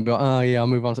 and be like, oh yeah, I'll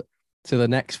move on to the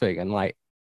next thing. And like,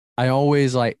 I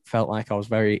always like felt like I was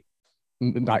very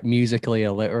like musically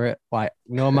illiterate. Like,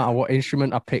 no matter what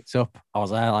instrument I picked up, I was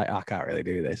there like, I can't really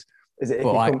do this. Is it if But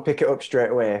you like, couldn't pick it up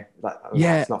straight away? Like,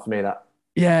 yeah, it's not for me. That.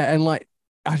 yeah, and like,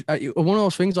 one of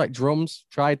those things like drums,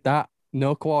 tried that,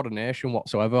 no coordination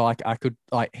whatsoever. Like, I could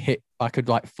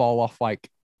like fall off like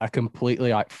a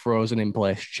completely like frozen in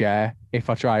place chair if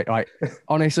I tried. Like,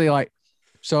 honestly, like,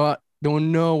 so there was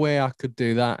no way I could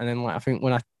do that. And then like, I think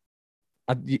when I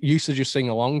used to just sing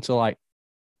along to like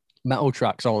metal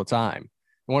tracks all the time.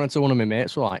 One of my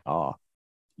mates were like, "Oh,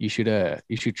 you should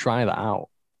try that out.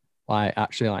 Like,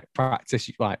 actually, like practice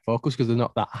like vocals because they're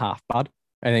not that half bad."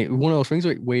 And one of those things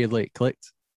where it weirdly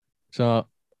clicked. So,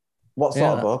 What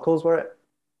sort of vocals were it?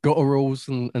 Gutturals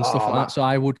and stuff like that. So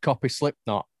I would copy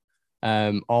Slipknot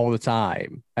all the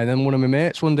time. And then one of my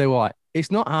mates one day were like,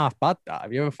 "It's not half bad. That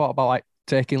have you ever thought about like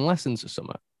taking lessons or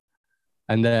something?"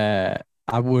 And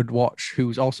I would watch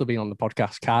who's also been on the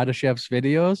podcast, Kardashev's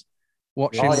videos.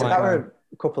 Watching that were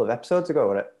a couple of episodes ago,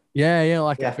 wasn't it? Yeah.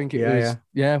 Like I think it was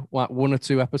like 1 or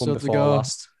 2 episodes ago.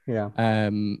 Last. Yeah.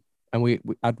 And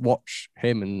I'd watch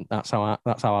him, and that's how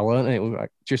I learned it. It was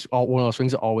like just one of those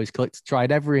things that always clicked.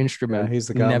 Tried every instrument, he's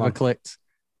the guy, never man. clicked,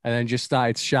 and then just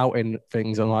started shouting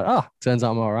things. I'm like, turns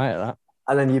out I'm all right at that.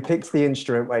 And then you picked the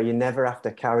instrument where you never have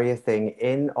to carry a thing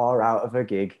in or out of a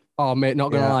gig. Oh mate,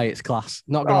 not gonna lie, it's class.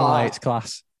 Not gonna lie, it's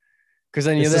class. Because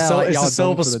then you're there. It's a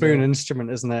silver spoon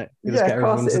instrument, isn't it? You just get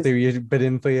everyone to do your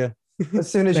bidding for you.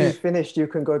 As soon as you've finished, you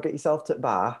can go get yourself to the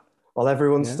bar while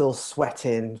everyone's still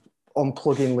sweating,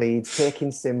 unplugging leads,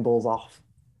 taking cymbals off.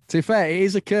 To be fair, it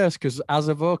is a curse because as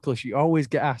a vocalist, you always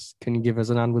get asked, "Can you give us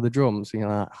an hand with the drums?" And you're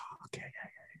like, "Okay,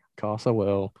 of course I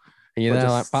will." And you're there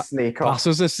like, "Pass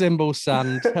us a cymbal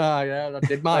stand." Yeah, I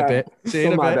did my bit. See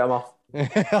you in a bit. I'm off.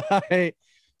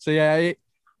 So yeah,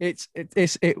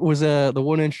 it was the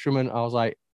one instrument I was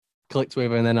like clicked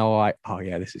with, and then I was like, "Oh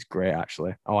yeah, this is great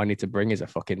actually. All I need to bring is a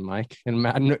fucking mic."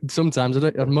 And sometimes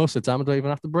most of the time I don't even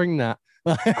have to bring that.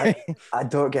 I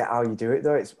don't get how you do it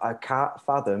though. I can't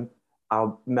fathom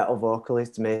how metal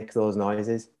vocalists make those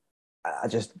noises. I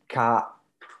just can't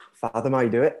fathom how you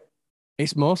do it.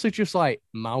 It's mostly just like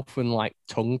mouth and like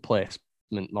tongue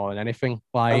placement more than anything.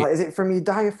 Like, is it from your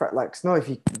diaphragm? Like, no, if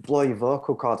you blow your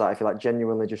vocal cords out, if you like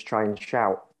genuinely just try and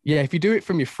shout. Yeah, if you do it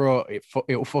from your throat,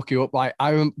 it'll fuck you up. Like,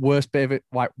 worst bit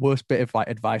of like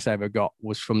advice I ever got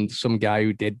was from some guy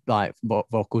who did like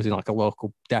vocals in like a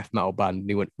local death metal band. And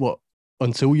he went, "Look,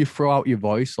 until you throw out your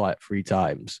voice like 3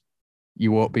 times,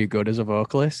 you won't be good as a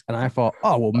vocalist." And I thought,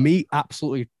 oh well, me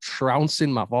absolutely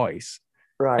trouncing my voice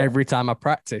every time I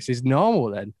practice is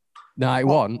normal then. No, it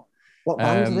wasn't. What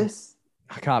band is this?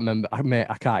 I can't remember.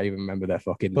 I can't even remember their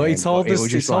fucking name. He told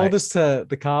us to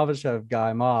the Kardashev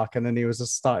guy, Mark, and then he was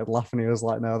just started laughing. He was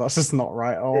like, "No, that's just not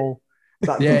right at all."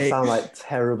 That does sound like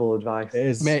terrible advice. It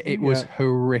is. Mate, it was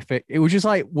horrific. It was just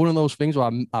like one of those things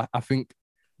where I think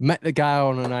met the guy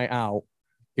on a night out.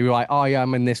 He was like, "Oh yeah,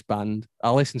 I'm in this band."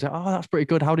 I listened to, "Oh, that's pretty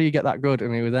good. How do you get that good?"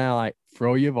 And he was there like,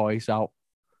 "Throw your voice out."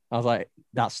 I was like,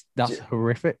 "That's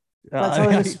horrific."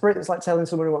 It's like telling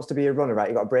someone who wants to be a runner, right?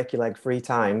 You got to break your leg 3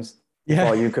 times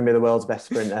before you can be the world's best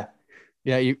sprinter.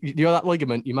 Yeah, you know that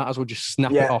ligament, you might as well just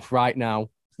snap it off right now.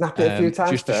 Snap it a few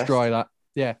times. Just destroy that.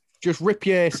 Yeah, just rip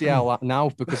your ACL now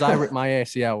because I ripped my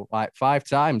ACL like 5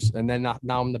 times, and then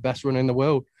now I'm the best runner in the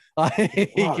world.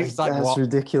 That's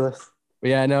ridiculous. But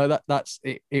yeah, no, that's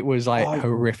it. It was like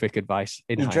horrific advice.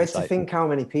 You dread to think how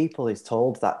many people he's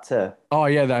told that to. Oh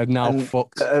yeah, they're now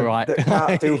fucked. That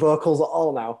can't do vocals at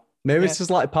all now. Maybe it's just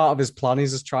like part of his plan.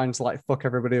 He's just trying to like fuck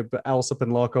everybody else up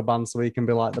in local bands so he can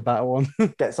be like the better one.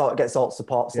 Gets all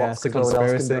support slots. Yeah, it's a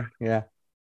conspiracy. Yeah.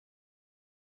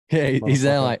 Yeah, he's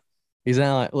there like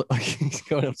look, like he's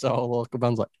going up to all local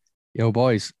bands like, "Yo,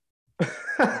 boys,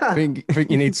 think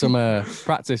you need some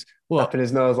practice." Look, tapping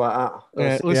his nose like that.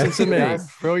 Yeah, listen to me.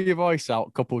 Throw your voice out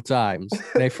a couple of times.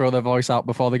 They throw their voice out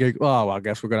before they go, "Oh, well, I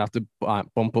guess we're gonna have to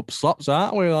bump up slots,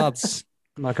 aren't we, lads?"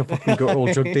 Like a fucking guttural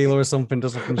drug dealer or something,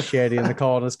 just looking shady in the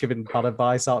corners, giving bad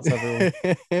advice out to everyone.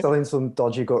 Selling some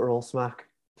dodgy guttural smack.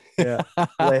 Yeah.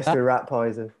 Laced with rat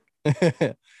poison.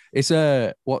 It's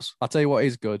I'll tell you what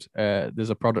is good. There's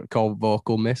a product called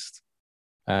Vocal Mist.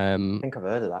 I think I've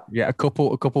heard of that. Yeah, a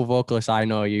couple vocalists I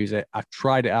know use it. I've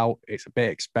tried it out. It's a bit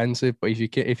expensive, but if you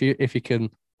can,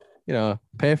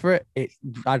 pay for it,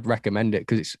 I'd recommend it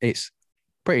because it's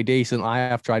pretty decent. I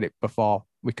have tried it before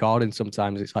recording.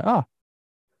 Sometimes it's like,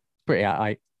 pretty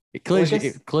high. It clears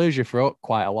your throat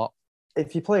quite a lot.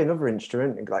 If you play another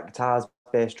instrument like guitars,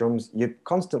 bass, drums, you're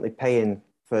constantly paying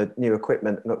for new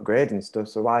equipment and upgrading stuff.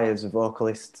 So why, as a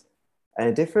vocalist,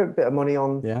 any different bit of money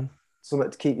on Yeah. something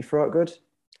to keep your throat good?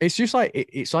 It's just like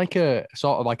it's like a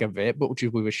sort of like a vape, but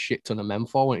just with a shit ton of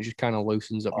menthol, and it just kind of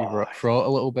loosens up your throat a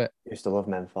little bit. Used to love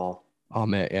menthol. Oh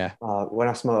mate, yeah. When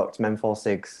I smoked menthol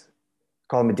cigs,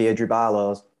 call me Deirdre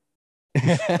Barlow's.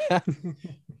 You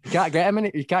can't get them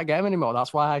you can't get them anymore.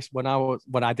 That's why when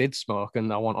I did smoke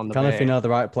and I went on the Kind of if you vape, know the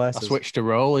right I places. switched to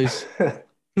rollies.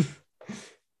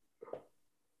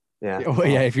 Yeah. Well,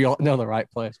 yeah, if you know the right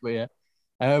place. But yeah.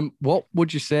 What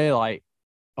would you say, like,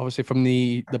 obviously from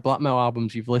the black metal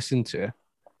albums you've listened to,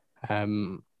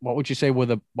 what would you say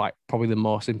were probably the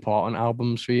most important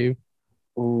albums for you?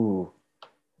 Ooh,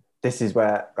 this is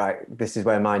where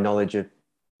my knowledge of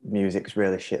music's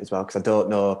really shit as well, because I don't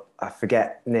know, I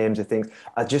forget names of things.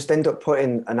 I just end up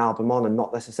putting an album on and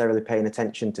not necessarily paying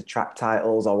attention to track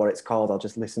titles or what it's called. I'll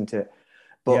just listen to it.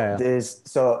 But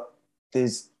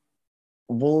there's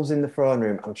Wolves in the Throne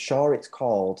Room. I'm sure it's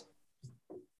called.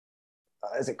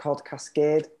 Is it called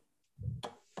Cascade?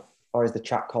 Or is the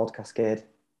track called Cascade?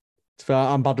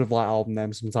 I'm bad with like album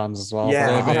names sometimes as well.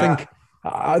 Yeah, I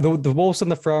think the Wolves in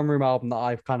the Throne Room album that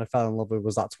I've kind of fell in love with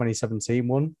was that 2017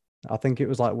 one. I think it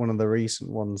was like one of the recent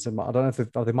ones. I don't know if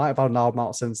they might have had an album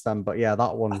out since then, but yeah,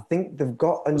 that one. I think they've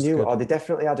got a new, or they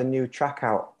definitely had a new track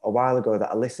out a while ago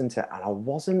that I listened to, and I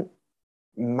wasn't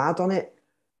mad on it.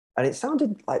 And it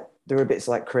sounded like there were bits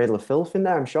like Cradle of Filth in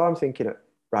there. I'm sure I'm thinking of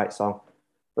right song,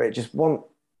 but it just wasn't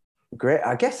great.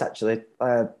 I guess actually,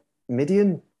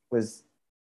 Midian was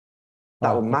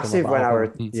massive when I was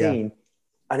a teen,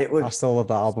 and it was. I still love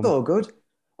that album. So good,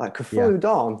 like Cthulhu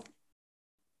Dawn.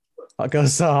 That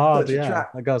goes so hard, yeah.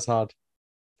 That goes hard.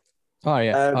 Oh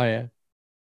yeah,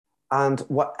 And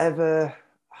whatever,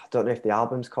 I don't know if the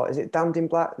album's called. Is it Damned in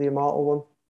Black, the Immortal one?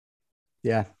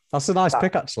 Yeah, that's a nice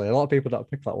pick actually. A lot of people don't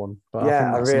pick that one, but yeah,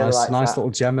 I think that's really a nice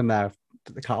little gem in there.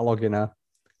 The catalogue, you know.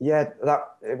 Yeah,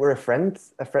 we're a friend.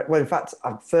 Well, in fact,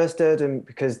 I first heard them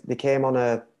because they came on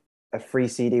a free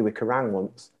CD with Kerrang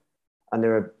once, and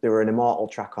there were an Immortal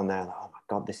track on there. Like, oh my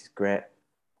god, this is great.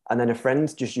 And then a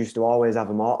friend just used to always have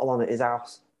Immortal on at his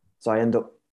house. So I end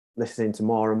up listening to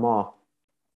more and more.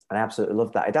 And I absolutely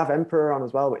loved that. I'd have Emperor on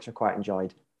as well, which I quite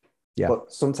enjoyed. Yeah.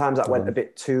 But sometimes that went a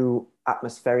bit too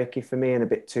atmospheric-y for me and a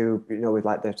bit too, with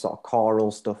like the sort of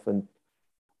choral stuff and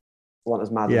wasn't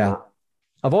as mad as that.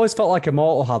 I've always felt like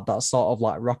Immortal had that sort of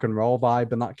like rock and roll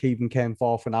vibe, and that even came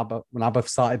forth when ABBA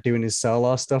started doing his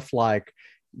solo stuff. Like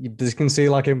you can see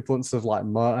like influence of like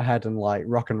Motorhead and like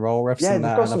rock and roll riffs in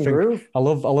there. Got some groove. I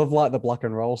love like the black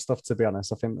and roll stuff, to be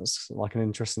honest. I think that's like an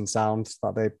interesting sound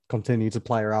that they continue to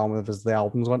play around with as the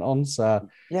albums went on. So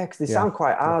yeah, because they sound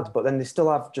quite hard, but then they still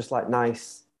have just like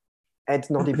nice head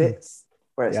noddy bits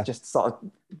where it's just sort of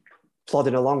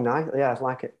plodding along nice. Yeah, I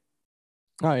like it.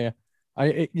 Oh yeah.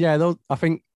 I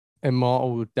think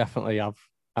Immortal would definitely have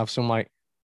some like.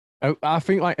 I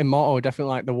think like Immortal would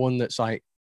definitely like the one that's like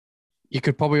you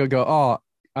could probably go,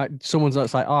 someone's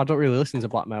that's like, I don't really listen to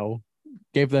black metal.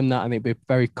 Give them that, and it'd be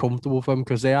very comfortable for them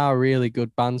because they are really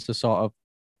good bands to sort of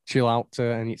chill out to,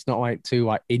 and it's not like too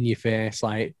like in your face,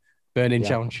 like burning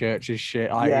down churches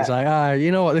shit. Like it's like,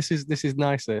 you know what, this is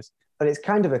nice. This, and it's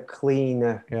kind of a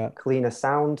cleaner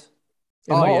sound.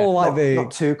 Immortal,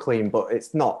 not too clean, but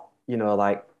it's not.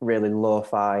 Like really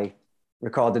lo-fi,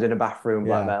 recorded in a bathroom,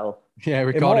 black metal. Yeah,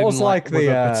 recorded in like with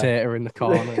a potato in the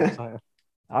corner.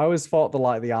 I always thought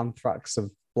the Anthrax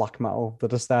of black metal. They're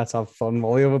just there to have fun.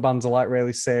 While the other bands are like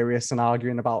really serious and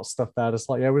arguing about stuff. They're just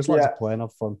like, we just like to play and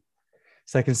have fun.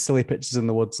 It's taking silly pictures in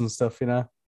the woods and stuff,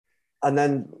 And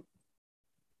then,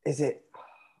 is it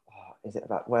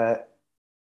about where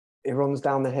it runs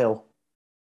down the hill?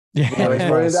 Yeah,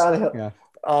 it's running down the hill. Yeah.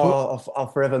 Oh, I'll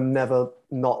forever never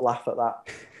not laugh at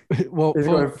that. Well, it's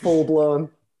going full blown.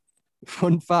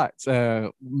 Fun fact,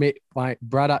 like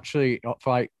Brad actually, for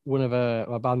like one of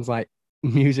my band's like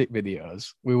music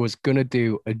videos, we was gonna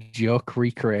do a joke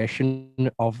recreation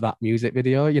of that music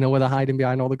video. Where they're hiding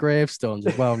behind all the gravestones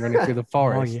as well and running through the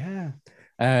forest. Oh yeah.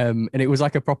 And it was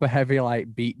like a proper heavy,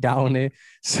 like beat downy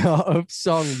sort of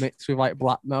song mixed with like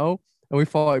black metal. And we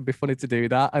thought it'd be funny to do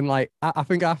that. And like, I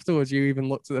think afterwards you even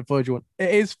looked at the footage and went,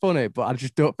 it is funny, but I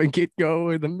just don't think it'd go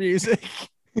with the music.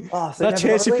 Oh, so I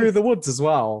chased you through the woods as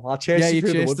well. I chased you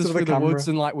through the woods through the woods,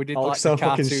 and like we did like so the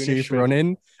cartoonish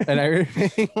running and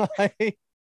everything.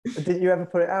 Didn't you ever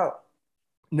put it out?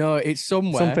 No, it's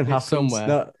somewhere. Something happens.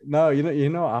 Somewhere. No, you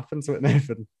know what happens with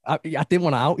Nathan. I didn't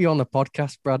want to out you on the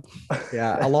podcast, Brad.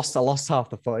 Yeah, I lost half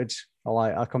the footage.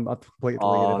 I completely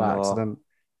deleted it by accident.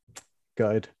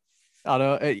 Good. I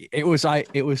know it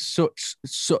was such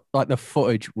like the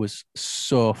footage was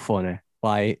so funny.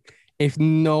 Like if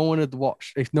no one had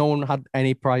watched, if no one had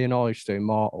any prior knowledge to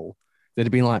Immortal, they'd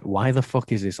have been like, why the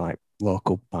fuck is this like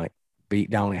local like beat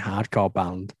down hardcore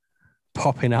band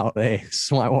popping out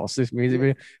this? Like, what's this music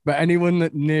video? But anyone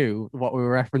that knew what we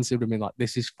were referencing would have been like,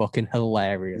 this is fucking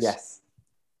hilarious. Yes.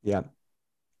 Yeah.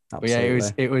 But yeah,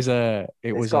 it was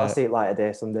got to see it light of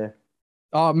day someday.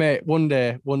 Oh mate, one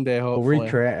day, We'll hopefully.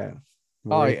 recreate it.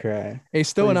 Oh, Recreate it. It's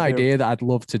still an Please do. idea that I'd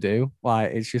love to do.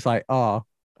 Like, it's just like, oh,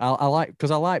 I like,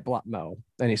 because I like black metal,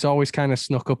 and it's always kind of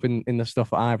snuck up in the stuff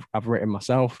that I've written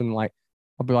myself, and like,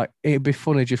 I'll be like, it'd be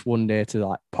funny just one day to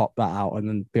like pop that out and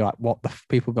then be like,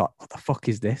 people be like, what the fuck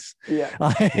is this? Yeah.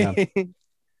 Like, Yeah.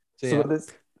 So there's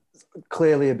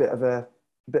clearly a bit of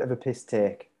a piss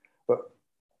take, but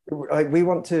like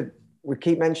we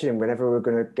keep mentioning whenever we're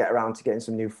going to get around to getting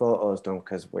some new photos done,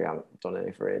 because we haven't done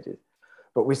any for ages.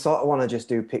 But we sort of want to just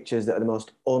do pictures that are the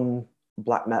most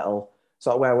un-black metal,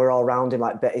 sort of where we're all round in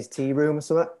like Betty's tea room or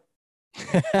something.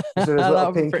 So there's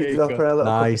little pinkies up for a little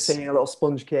cup of tea, a little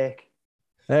sponge cake.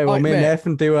 Hey, well, Right, me and mate.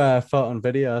 Nathan do a photo and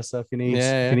video, so if you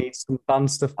need some fun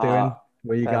stuff doing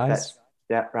with you guys,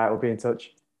 Yeah, right, we'll be in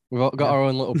touch. We've all got our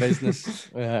own little business.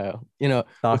 You know,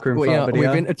 darkroom we, photo video.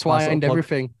 we've intertwined Nice little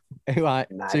everything. Like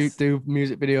to Nice. do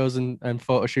music videos and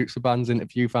photo shoots for bands,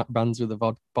 interview bands with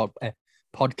the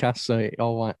podcast, so it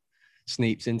all like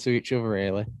sneaks into each other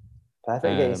really.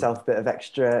 Perfect. Get yourself a bit of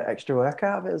extra work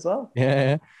out of it as well.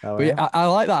 Yeah, Oh, but yeah. yeah, I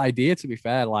like that idea. To be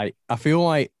fair, like I feel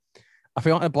like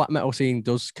the black metal scene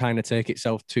does kind of take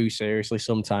itself too seriously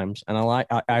sometimes, and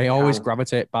I always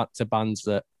gravitate back to bands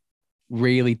that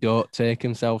really don't take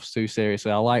themselves too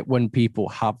seriously. I like when people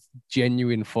have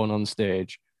genuine fun on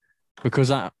stage, because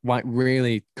that like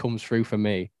really comes through for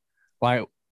me. Like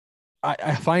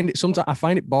I find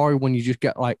it boring when you just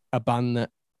get like a band that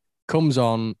comes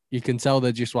on, you can tell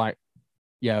they're just like,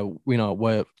 yeah, you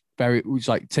know, it's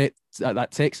like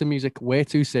that takes the music way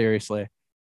too seriously,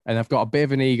 and they've got a bit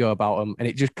of an ego about them, and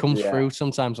it just comes through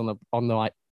sometimes on the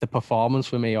like the performance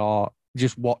for me, or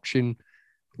just watching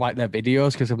like their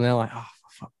videos, because I'm there like, oh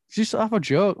fuck, just have a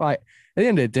joke. Like at the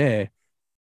end of the day,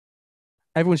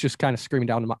 everyone's just kind of screaming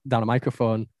down a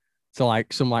microphone to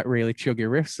like some like really chuggy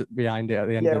riffs behind it at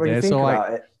the end of the day. When you think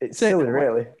about it, it's silly,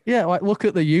 really. Yeah, like look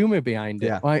at the humor behind it.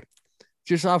 Yeah. Like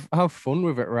just have fun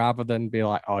with it, rather than be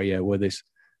like, oh yeah, we're this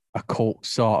occult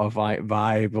sort of like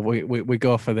vibe. We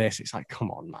go for this. It's like,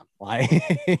 come on, man.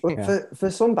 Like But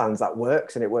for some bands that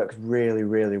works, and it works really,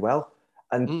 really well.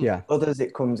 And others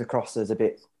it comes across as a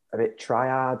bit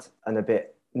triad and a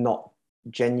bit not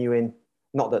genuine.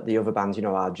 Not that the other bands, you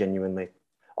know, are genuinely.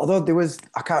 Although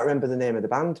I can't remember the name of the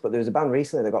band, but there was a band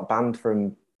recently that got banned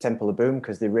from Temple of Boom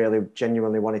because they really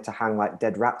genuinely wanted to hang like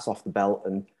dead rats off the belt,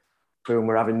 and Boom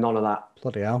were having none of that.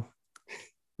 Bloody hell.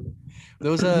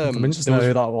 There was I'm interested to know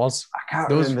who that was. I can't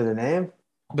remember the name.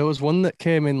 There was one that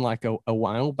came in like a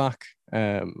while back,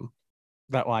 that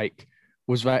like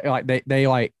was very, like they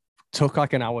like took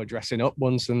like an hour dressing up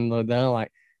once, and they're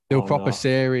like they were proper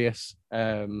serious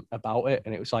about it,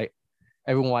 and it was like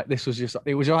everyone like this was just,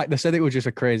 it was like they said it was just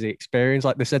a crazy experience.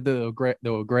 Like they said that they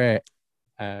were great,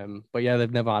 but yeah,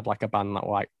 they've never had like a band that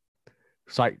like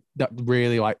it's like that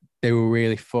really like they were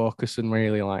really focused and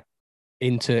really like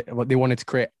into what they wanted to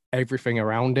create everything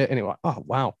around it, and it was like, oh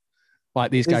wow, like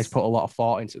these guys put a lot of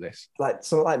thought into this. Like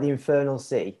something like the Infernal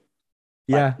Sea.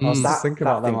 Yeah, like, I was just thinking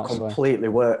about them thing actually. Completely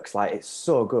works. Like it's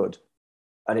so good,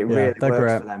 and it really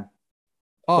works for them.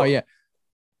 Oh but yeah,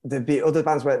 there'd be other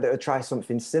bands where they would try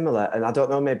something similar, and I don't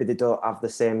know, maybe they don't have the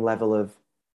same level of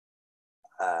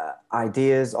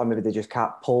ideas, or maybe they just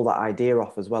can't pull that idea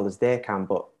off as well as they can.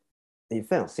 But the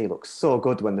Infernal Sea looks so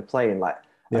good when they're playing, like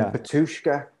and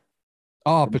Batushka.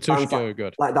 Oh, Batushka are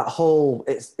good. Like that whole,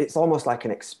 it's almost like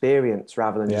an experience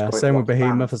rather than just going same to with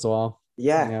Behemoth as well.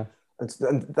 Yeah.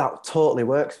 And that totally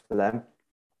works for them.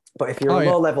 But if you're a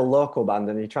low-level local band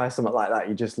and you try something like that,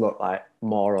 you just look like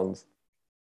morons.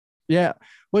 Yeah,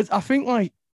 well, I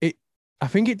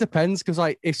think it depends, because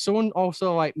like if someone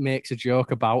also like makes a joke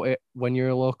about it when you're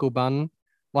a local band,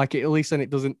 like at least then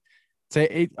it doesn't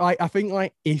take it. Like I think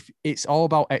like if it's all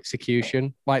about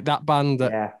execution, like that band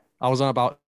that I was on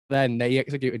about, then they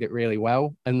executed it really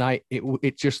well, and like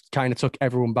it just kind of took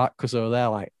everyone back, because they were there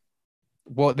like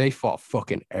what they thought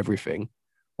fucking everything,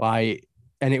 like,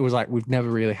 and it was like we've never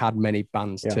really had many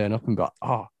bands turn up and go,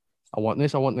 oh, I want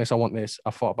this, I want this, I want this.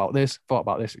 I thought about this.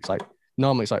 It's like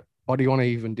normally it's like, what do you want to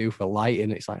even do for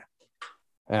lighting? It's like,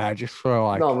 just for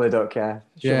like normally don't care.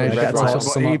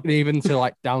 Even to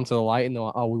like down to the lighting, they're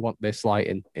like, oh, we want this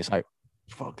lighting. It's like,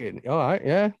 fucking all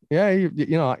right, you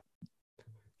know, like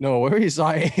no worries.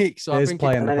 Like so I think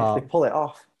playing the if part. they pull it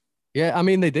off, Yeah, I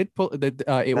mean, they did put I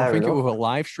Fair think it enough. was a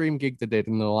live stream gig they did,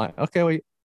 and they're like, okay,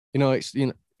 well, it's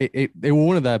they were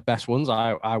one of their best ones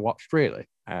I watched really,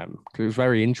 because it was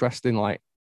very interesting, like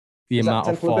the Is that amount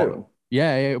of Temple of thought, Boom?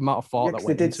 yeah, amount of Yeah, thought that because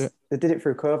went into it. they did it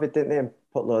through COVID, didn't they? And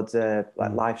put loads of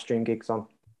like Mm. live stream gigs on.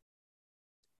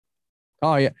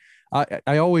 Oh yeah, I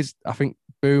think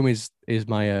Boom is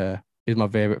my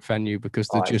favorite venue because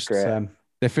Oh, it's great.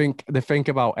 they think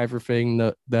about everything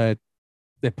that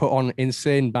they put on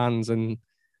insane bands, and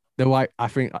they're like, I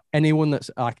think anyone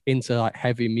that's like into like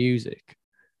heavy music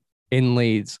in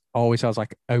Leeds always has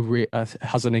like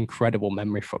has an incredible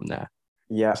memory from there.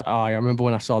 Yeah, Oh, I remember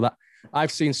when I saw that.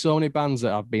 I've seen so many bands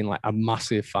that I've been like a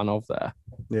massive fan of there,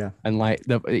 Yeah. and like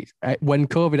when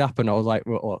COVID happened, I was like,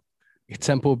 look, if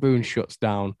Temple Boone shuts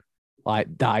down,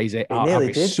 like that is it. it I'd nearly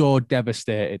be did. so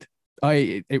devastated.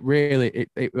 It really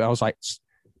I was like,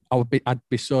 I'd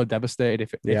be so devastated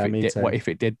if Yeah, it me did too. what if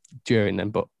it did during them.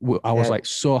 But I was Yeah. like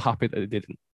so happy that it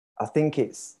didn't. I think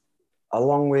it's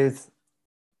along with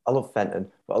I love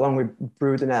Fenton, but along with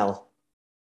Brudenell,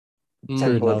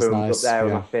 Temple of Brudenell's Boom's up nice, there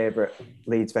with yeah. my favourite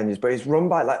Leeds venues. But it's run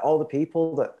by like all the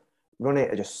people that run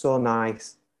it are just so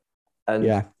nice, and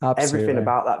Yeah, absolutely. everything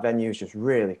about that venue is just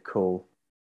really cool.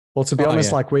 Well, to be Oh,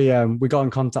 honest, yeah. like we got in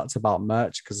contact about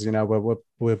merch because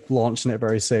we're launching it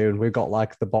very soon. We've got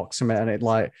like the box from it, and it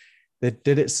like they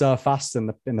did it so fast in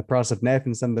the process of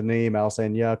Nathan sending an email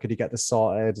saying, "Yeah, could you get this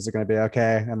sorted? Is it going to be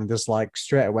okay?" And then just like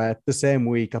straight away, the same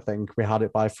week, I think we had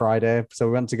it by Friday. So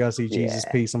we went to go see Jesus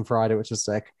Yeah. Peace on Friday, which was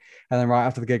sick. And then right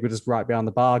after the gig, we just right behind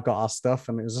the bar, got our stuff,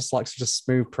 and it was just like such a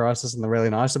smooth process, and they're really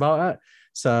nice about it.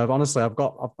 So honestly,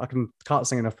 can't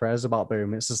sing enough praise about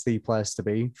Boom. It's just the place to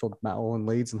be for metal and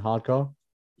Leeds and hardcore.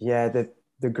 Yeah,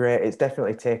 the great. It's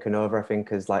definitely taken over. I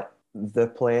think as like the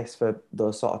place for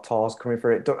those sort of tours coming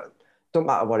through. It don't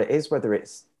matter what it is, whether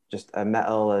it's just a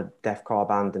metal, a deathcore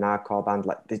band, an hardcore band.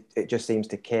 Like it just seems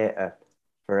to cater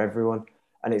for everyone,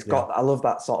 and it's got. I love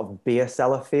that sort of beer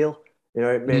cellar feel. You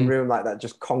know, main room like that,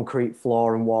 just concrete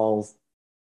floor and walls.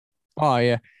 Oh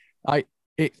yeah,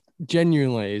 it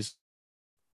genuinely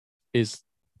is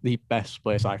the best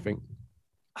place I think,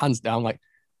 hands down. Like,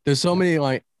 there's so many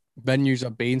like venues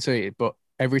I've been to, but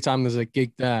every time there's a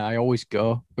gig there, I always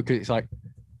go because it's like,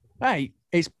 hey,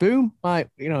 it's Boom, like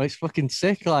it's fucking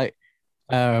sick. Like,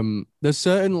 there's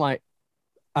certain like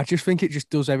I just think it just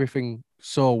does everything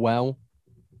so well.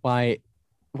 Like,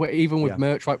 even with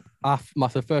merch, like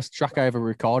the first track I ever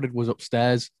recorded was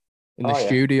upstairs in the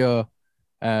studio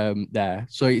there.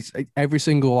 So it's every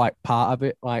single like part of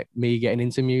it, like me getting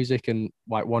into music and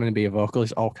like wanting to be a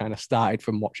vocalist, all kind of started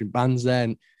from watching bands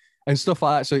then and stuff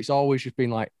like that. So it's always just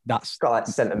been like that's got like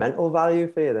sentimental value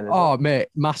for you then. Oh mate,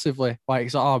 massively. Like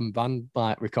it's band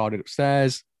like recorded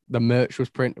upstairs. The merch was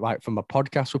printed like from a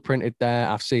podcast were printed there.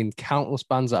 I've seen countless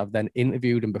bands that I've then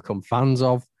interviewed and become fans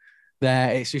of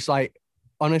there. It's just like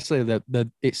honestly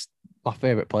the it's my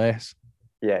favorite place.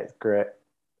 Yeah, it's great.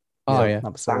 Oh yeah,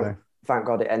 absolutely. Thank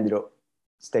God it ended up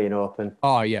staying open.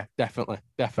 Oh yeah, definitely.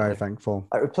 Very thankful.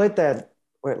 Like we played there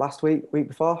last week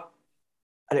before,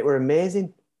 and it were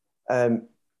amazing. Have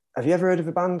you ever heard of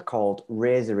a band called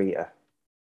Razor Eater?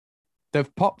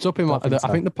 They've popped up in I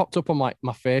think they popped up on my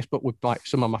Facebook with like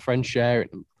some of my friends sharing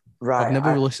them. Right, I've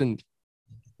never listened.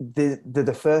 They're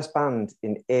the first band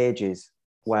in ages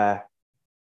where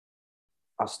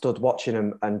I stood watching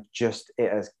them and just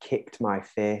it has kicked my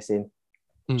face in.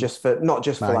 Just for not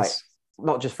just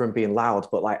for them being loud,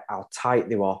 but like how tight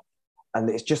they were. And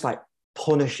it's just like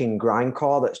punishing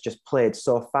grindcore that's just played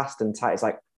so fast and tight. It's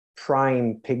like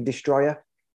prime Pig Destroyer.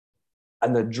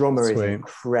 And the drummer is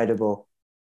incredible.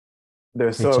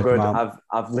 They're so good.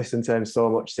 I've listened to him so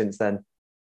much since then.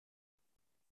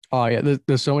 Oh yeah,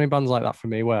 there's so many bands like that for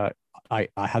me where I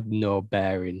had no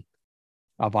bearing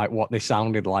of like what they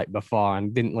sounded like before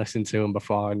and didn't listen to them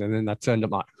before, and then I turned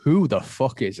up like, who the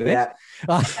fuck is this? Yeah,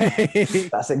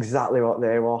 that's exactly what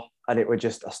they were. And it was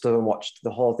just I stood and watched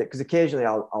the whole thing because occasionally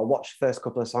I'll watch the first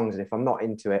couple of songs, and if I'm not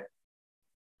into it,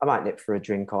 I might nip for a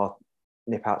drink or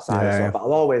nip outside or something. But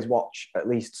I'll always watch at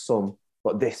least some.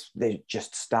 But they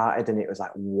just started, and it was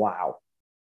like, wow.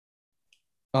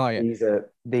 Oh yeah, these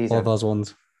are those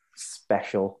ones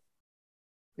special.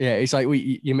 Yeah, it's like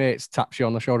your mates taps you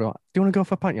on the shoulder, like, do you want to go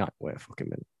for a pint? You're like, wait a fucking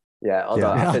minute. Yeah,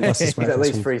 I think there's at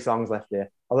least 3 songs left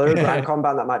here. Although a grindcore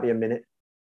band that might be a minute.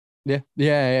 Yeah.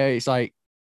 It's like,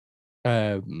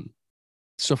 I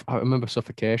remember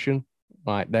Suffocation.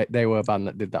 Like they were a band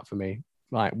that did that for me.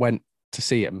 Like went to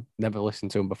see them, never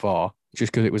listened to them before,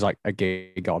 just because it was like a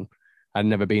gig on. I'd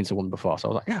never been to one before, so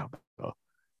I was like, yeah.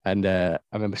 And I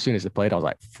remember as soon as they played, I was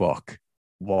like, fuck,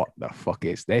 what the fuck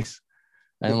is this?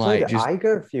 And they played at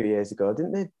Eiger a few years ago,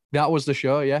 didn't they? That was the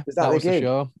show, yeah. Was that the was the gig?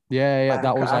 show. Yeah, yeah. I-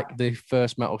 That was I- like the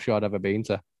first metal show I'd ever been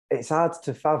to. It's hard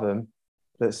to fathom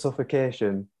that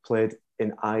Suffocation played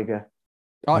in Eiger.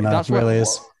 Oh, No, that's it really what,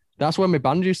 is. that's when my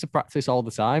band used to practice all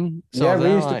the time. So Yeah, I was we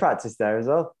there, used to like, practice there as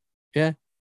well.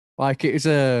 like it was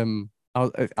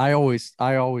I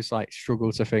always like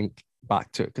struggle to think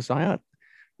back to it because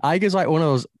I guess like one of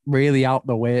those really out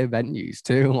the way venues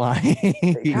too. Like It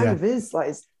kind Yeah. of is. Like,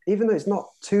 it's, even though it's not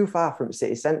too far from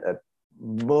city centre,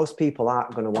 most people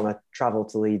aren't going to want to travel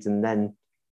to Leeds and then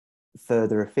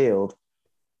further afield.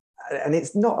 And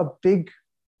it's not a big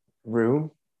room.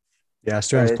 Yeah,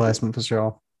 strange Uh, placement for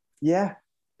sure. Yeah,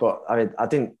 but I mean, I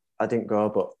didn't go,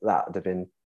 but that would have been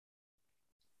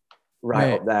right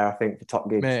Mate. up there, I think, for top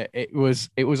gigs. mate, it was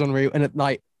unreal. And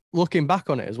like looking back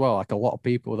on it as well, like a lot of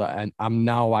people that I'm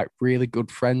now like really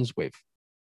good friends with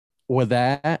were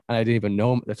there, and I didn't even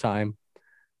know them at the time.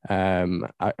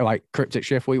 Like Cryptic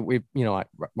Shift, we you know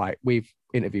like we've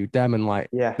interviewed them, and like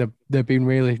Yeah, they've been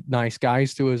really nice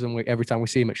guys to us, and every time we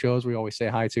see them at shows, we always say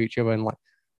hi to each other, and like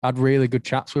had really good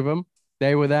chats with them.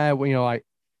 They were there, you know, like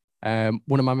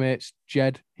one of my mates,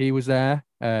 Jed, he was there.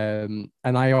 And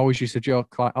I always used to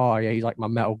joke like, oh yeah, he's like my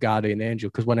metal guardian angel,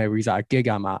 because whenever he's at a gig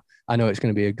I'm at, I know it's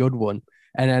going to be a good one.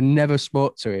 And I never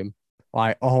spoke to him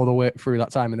like all the way through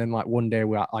that time. And then like one day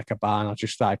we're at like a bar and I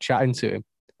just started chatting to him.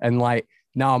 And like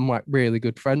now I'm like really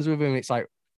good friends with him. It's like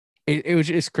it was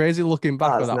just crazy looking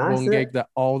back That's at that nice, one isn't gig it? that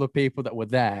all the people that were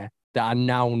there that I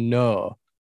now know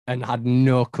and had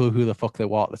no clue who the fuck they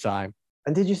were at the time.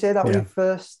 and did you say that was Yeah. your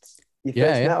first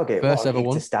Yeah. metal gig? First What a ever gig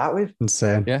one. to start with?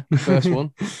 Insane. Yeah, first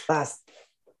one.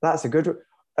 That's a good.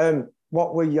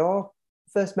 What were your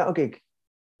first metal gig?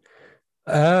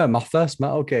 My first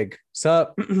metal gig.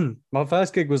 So my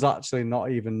first gig was actually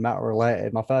not even metal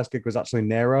related. My first gig was actually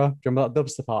Nero. Do you remember that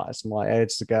dubstep artist from like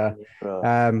ages ago? Bro.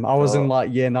 I was in Oh.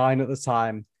 like year 9 at the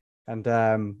time, and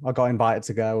I got invited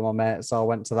to go with my mate, so I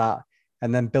went to that.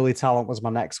 And then Billy Talent was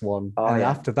my next one. Oh, and yeah.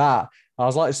 after that, I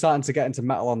was like starting to get into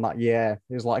metal on that year.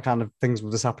 It was like kind of things were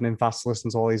just happening fast,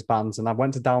 listening to all these bands. And I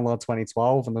went to Download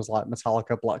 2012, and there's like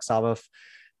Metallica, Black Sabbath,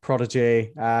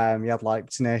 Prodigy. You had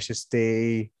like Tenacious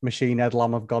D, Machine Head,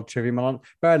 Lamb of God, Trivium. And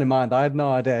bearing in mind, I had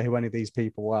no idea who any of these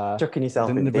people were. Chucking I yourself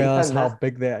in didn't the deep realize end how there.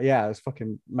 big they. Yeah, it was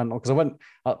fucking mental. Because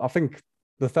I think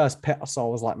the first pit I saw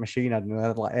was like Machine Head, and they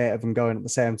had like 8 of them going at the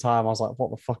same time. I was like,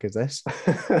 what the fuck is this?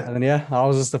 And then yeah, I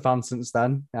was just a fan since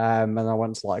then. And I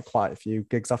went to like quite a few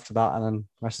gigs after that, and then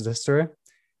the rest is history.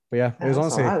 But yeah, it was That's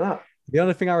honestly all right, that. the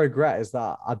only thing I regret is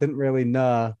that I didn't really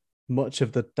know much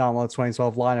of the Download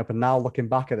 2012 lineup. And now looking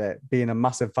back at it, being a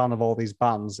massive fan of all these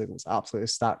bands, it was absolutely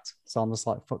stacked. So I'm just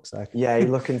like, fuck's sake. Yeah, you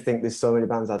look and think there's so many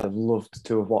bands I'd have loved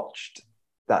to have watched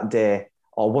that day,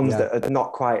 or ones Yeah. that are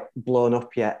not quite blown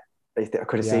up yet. I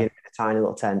could have Yeah. seen in a tiny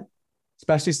little tent.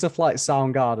 Especially stuff like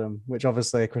Soundgarden, which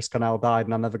obviously Chris Cornell died,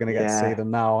 and I'm never going to get to see Yeah.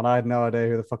 them now. And I had no idea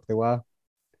who the fuck they were.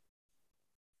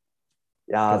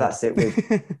 Yeah, But-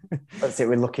 that's it.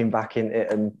 With looking back in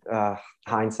it and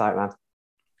hindsight, man.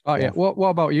 Oh yeah. Yeah. What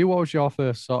about you? What was your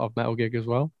first sort of metal gig as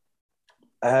well?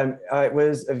 It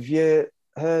was. Have you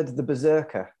heard the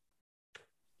Berserker?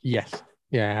 Yes.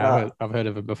 Yeah, Uh, I've heard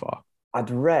of it before.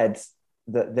 I'd read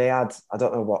that they had. I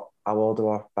don't know how old they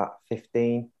were, about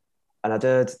 15, and I'd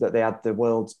heard that they had the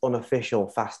world's unofficial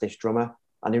fastest drummer.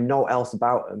 I knew no else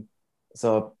about them,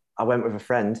 so I went with a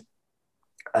friend,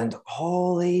 and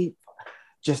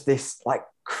just this like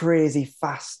crazy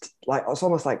fast, like it's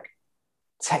almost like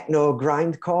techno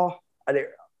grindcore, and it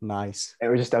Nice.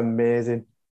 was just amazing.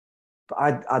 But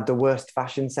I had the worst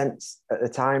fashion sense at the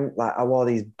time. Like I wore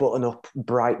these button-up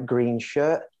bright green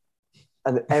shirt,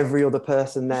 and every other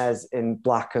person there's in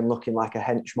black and looking like a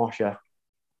hench mosher.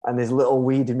 And there's little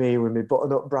weedy me with my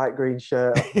button-up bright green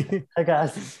shirt. Hey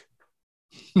guys.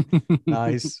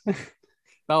 Nice.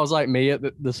 That was like me at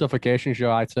the Suffocation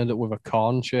show. I turned up with a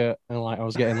corn shirt, and like I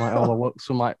was getting like all the looks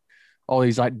from like all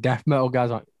these like death metal guys.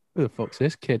 Like, who the fuck's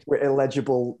this kid? With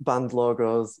illegible band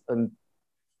logos and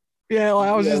Yeah, like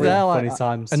I was just Yeah, there, Funny like,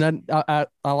 times. and then I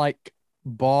like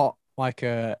bought like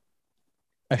a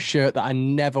shirt that I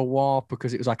never wore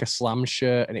because it was like a slam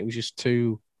shirt, and it was just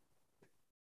too.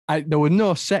 There was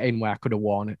no setting where I could have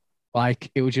worn it. Like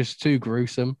it was just too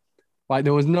gruesome. Like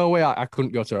there was no way I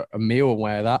couldn't go to a meal and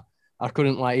wear that. I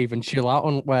couldn't like even chill out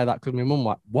and wear that because my mum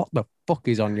like, what the fuck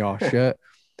is on your shirt?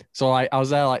 So like I was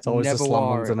there like It's always the never slam wore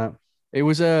ones, it. isn't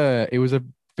it? It was a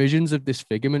Visions of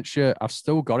Disfigurement shirt. I've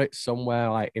still got it somewhere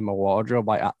like in my wardrobe,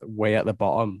 like way at the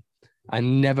bottom. I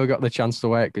never got the chance to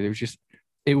wear it because it was just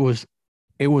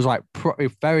it was like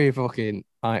very fucking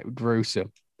like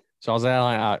gruesome. So I was there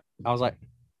like I was like,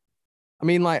 I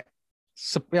mean like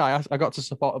yeah, I got to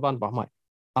support the band, but I'm like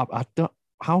I don't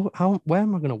where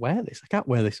am I going to wear this? I can't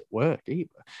wear this at work either.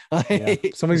 Yeah.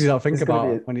 Some things you don't think There's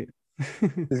gonna about be when you.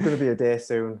 There's going to be a day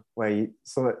soon where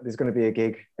there's going to be a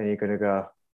gig and you're going to go,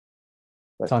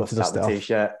 let's Time bust to dust out it the off.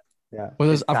 t-shirt. Yeah. Well,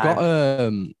 It's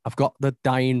I've got the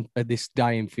this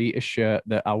dying fetus shirt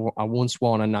that I once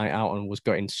wore on a night out and was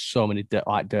getting so many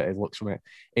dirty looks from it.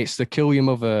 It's the Kill Your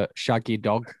Mother Shaggy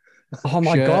Dog. Oh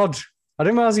my shirt. God. I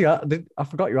didn't realize I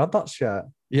forgot you had that shirt.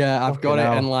 Yeah, I've got it,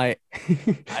 hell. and like You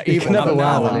even can never I'm wear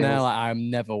now, that. I'm there, like I'm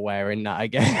never wearing that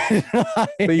again.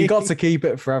 But you got to keep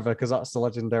it forever because that's the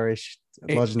legendary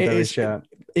is- shirt.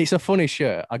 It's a funny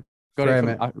shirt. I got Frame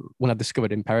it when I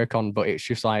discovered in Pericon, but it's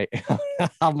just like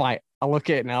I'm like I look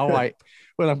at it now, like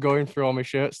when I'm going through all my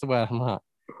shirts to wear, I'm like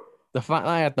the fact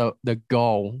that I had the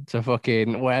goal to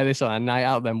fucking wear this on a night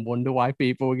out, then wonder why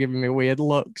people were giving me weird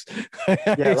looks. Yeah,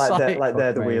 It's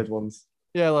they're the me. weird ones.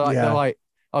 yeah, like Yeah. they're like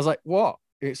I was like, what?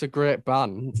 It's a great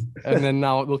band, and then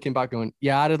now looking back, going,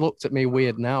 yeah, I'd have looked at me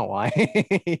weird now. Why?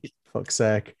 Fuck's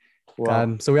sake.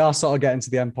 Wow. So we are sort of getting to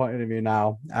the end point of the interview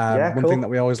now. Yeah, One cool. thing that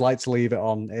we always like to leave it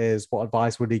on is what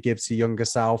advice would he give to younger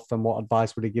self, and what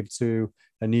advice would he give to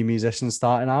a new musician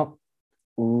starting out?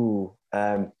 Ooh,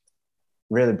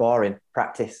 really boring.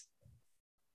 Practice.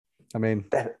 I mean,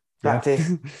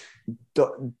 Practice.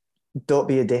 Don't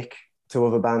be a dick to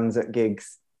other bands at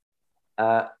gigs.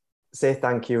 Say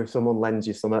thank you if someone lends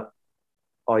you something,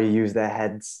 or you use their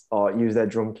heads, or use their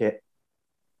drum kit.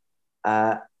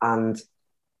 And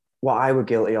what I were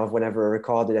guilty of whenever I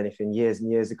recorded anything years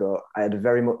and years ago, I had a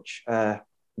very much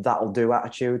that'll do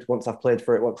attitude. Once I've played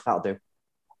for it, once that'll do.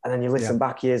 And then you listen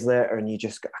back years later and you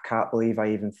just, I can't believe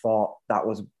I even thought that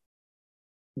was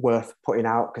worth putting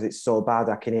out because it's so bad.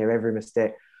 I can hear every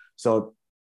mistake. So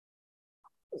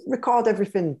record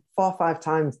everything 4 or 5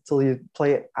 times till you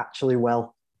play it actually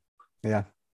well. Yeah.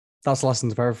 That's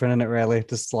lessons for everything, isn't it, really?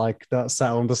 Just like don't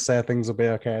settle and just say things will be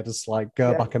okay. Just like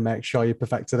go back and make sure you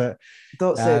perfected it.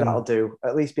 Don't say that'll do.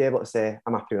 At least be able to say,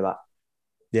 I'm happy with that.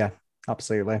 Yeah,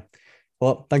 absolutely.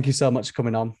 Well, thank you so much for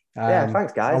coming on. Yeah,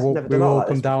 thanks, guys. We Never done all will like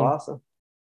come this down. before, so.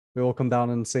 We will come down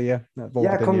and see you.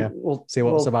 Yeah, come. We'll see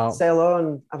what it's about. Say hello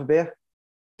and have a beer.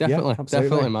 Definitely, absolutely.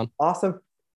 definitely, man. Awesome.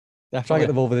 Try to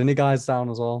get the Vulvedini guys down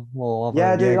as well. We'll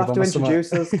yeah, dude, you'll have to Jaeger bomb or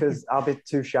introduce us because I'll be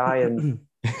too shy and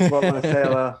won't want to say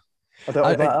hello. I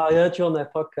don't know. I heard you on their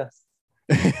podcast.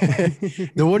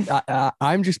 The one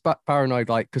I'm just paranoid,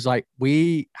 like, because like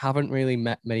we haven't really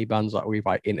met many bands that we've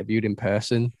like interviewed in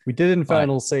person. We did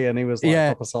Infernal Sea, and he was like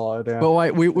proper solid. Yeah. But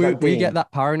like we get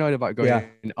that paranoid about going.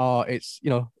 Yeah. Oh, it's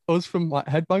us from like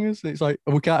Headbangers. And it's like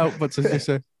we can't help but to just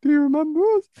say, "Do you remember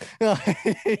us?"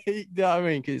 You know what I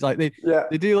mean? Because it's like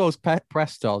they do those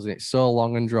press tours and it's so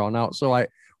long and drawn out. So like.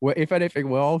 If anything,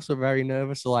 we're also very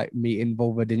nervous to like meeting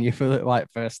Vulvedini for the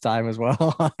like first time as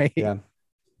well. Yeah.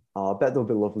 Oh, I bet they'll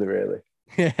be lovely, really.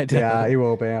 Yeah, he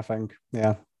will be, I think.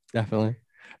 Yeah. Definitely.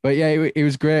 But yeah, it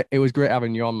was great. It was great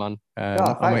having you on, man.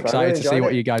 I'm excited to see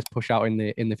what you guys push out in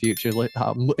the future.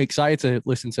 I'm excited to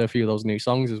listen to a few of those new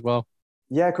songs as well.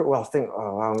 Yeah, well, I think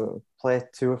I'll play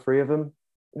 2 or 3 of them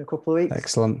in a couple of weeks.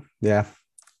 Excellent. Yeah.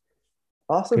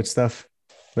 Awesome. Good stuff.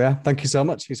 Yeah, thank you so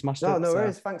much. You smashed it. No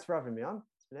worries. Thanks for having me on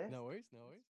today. No worries.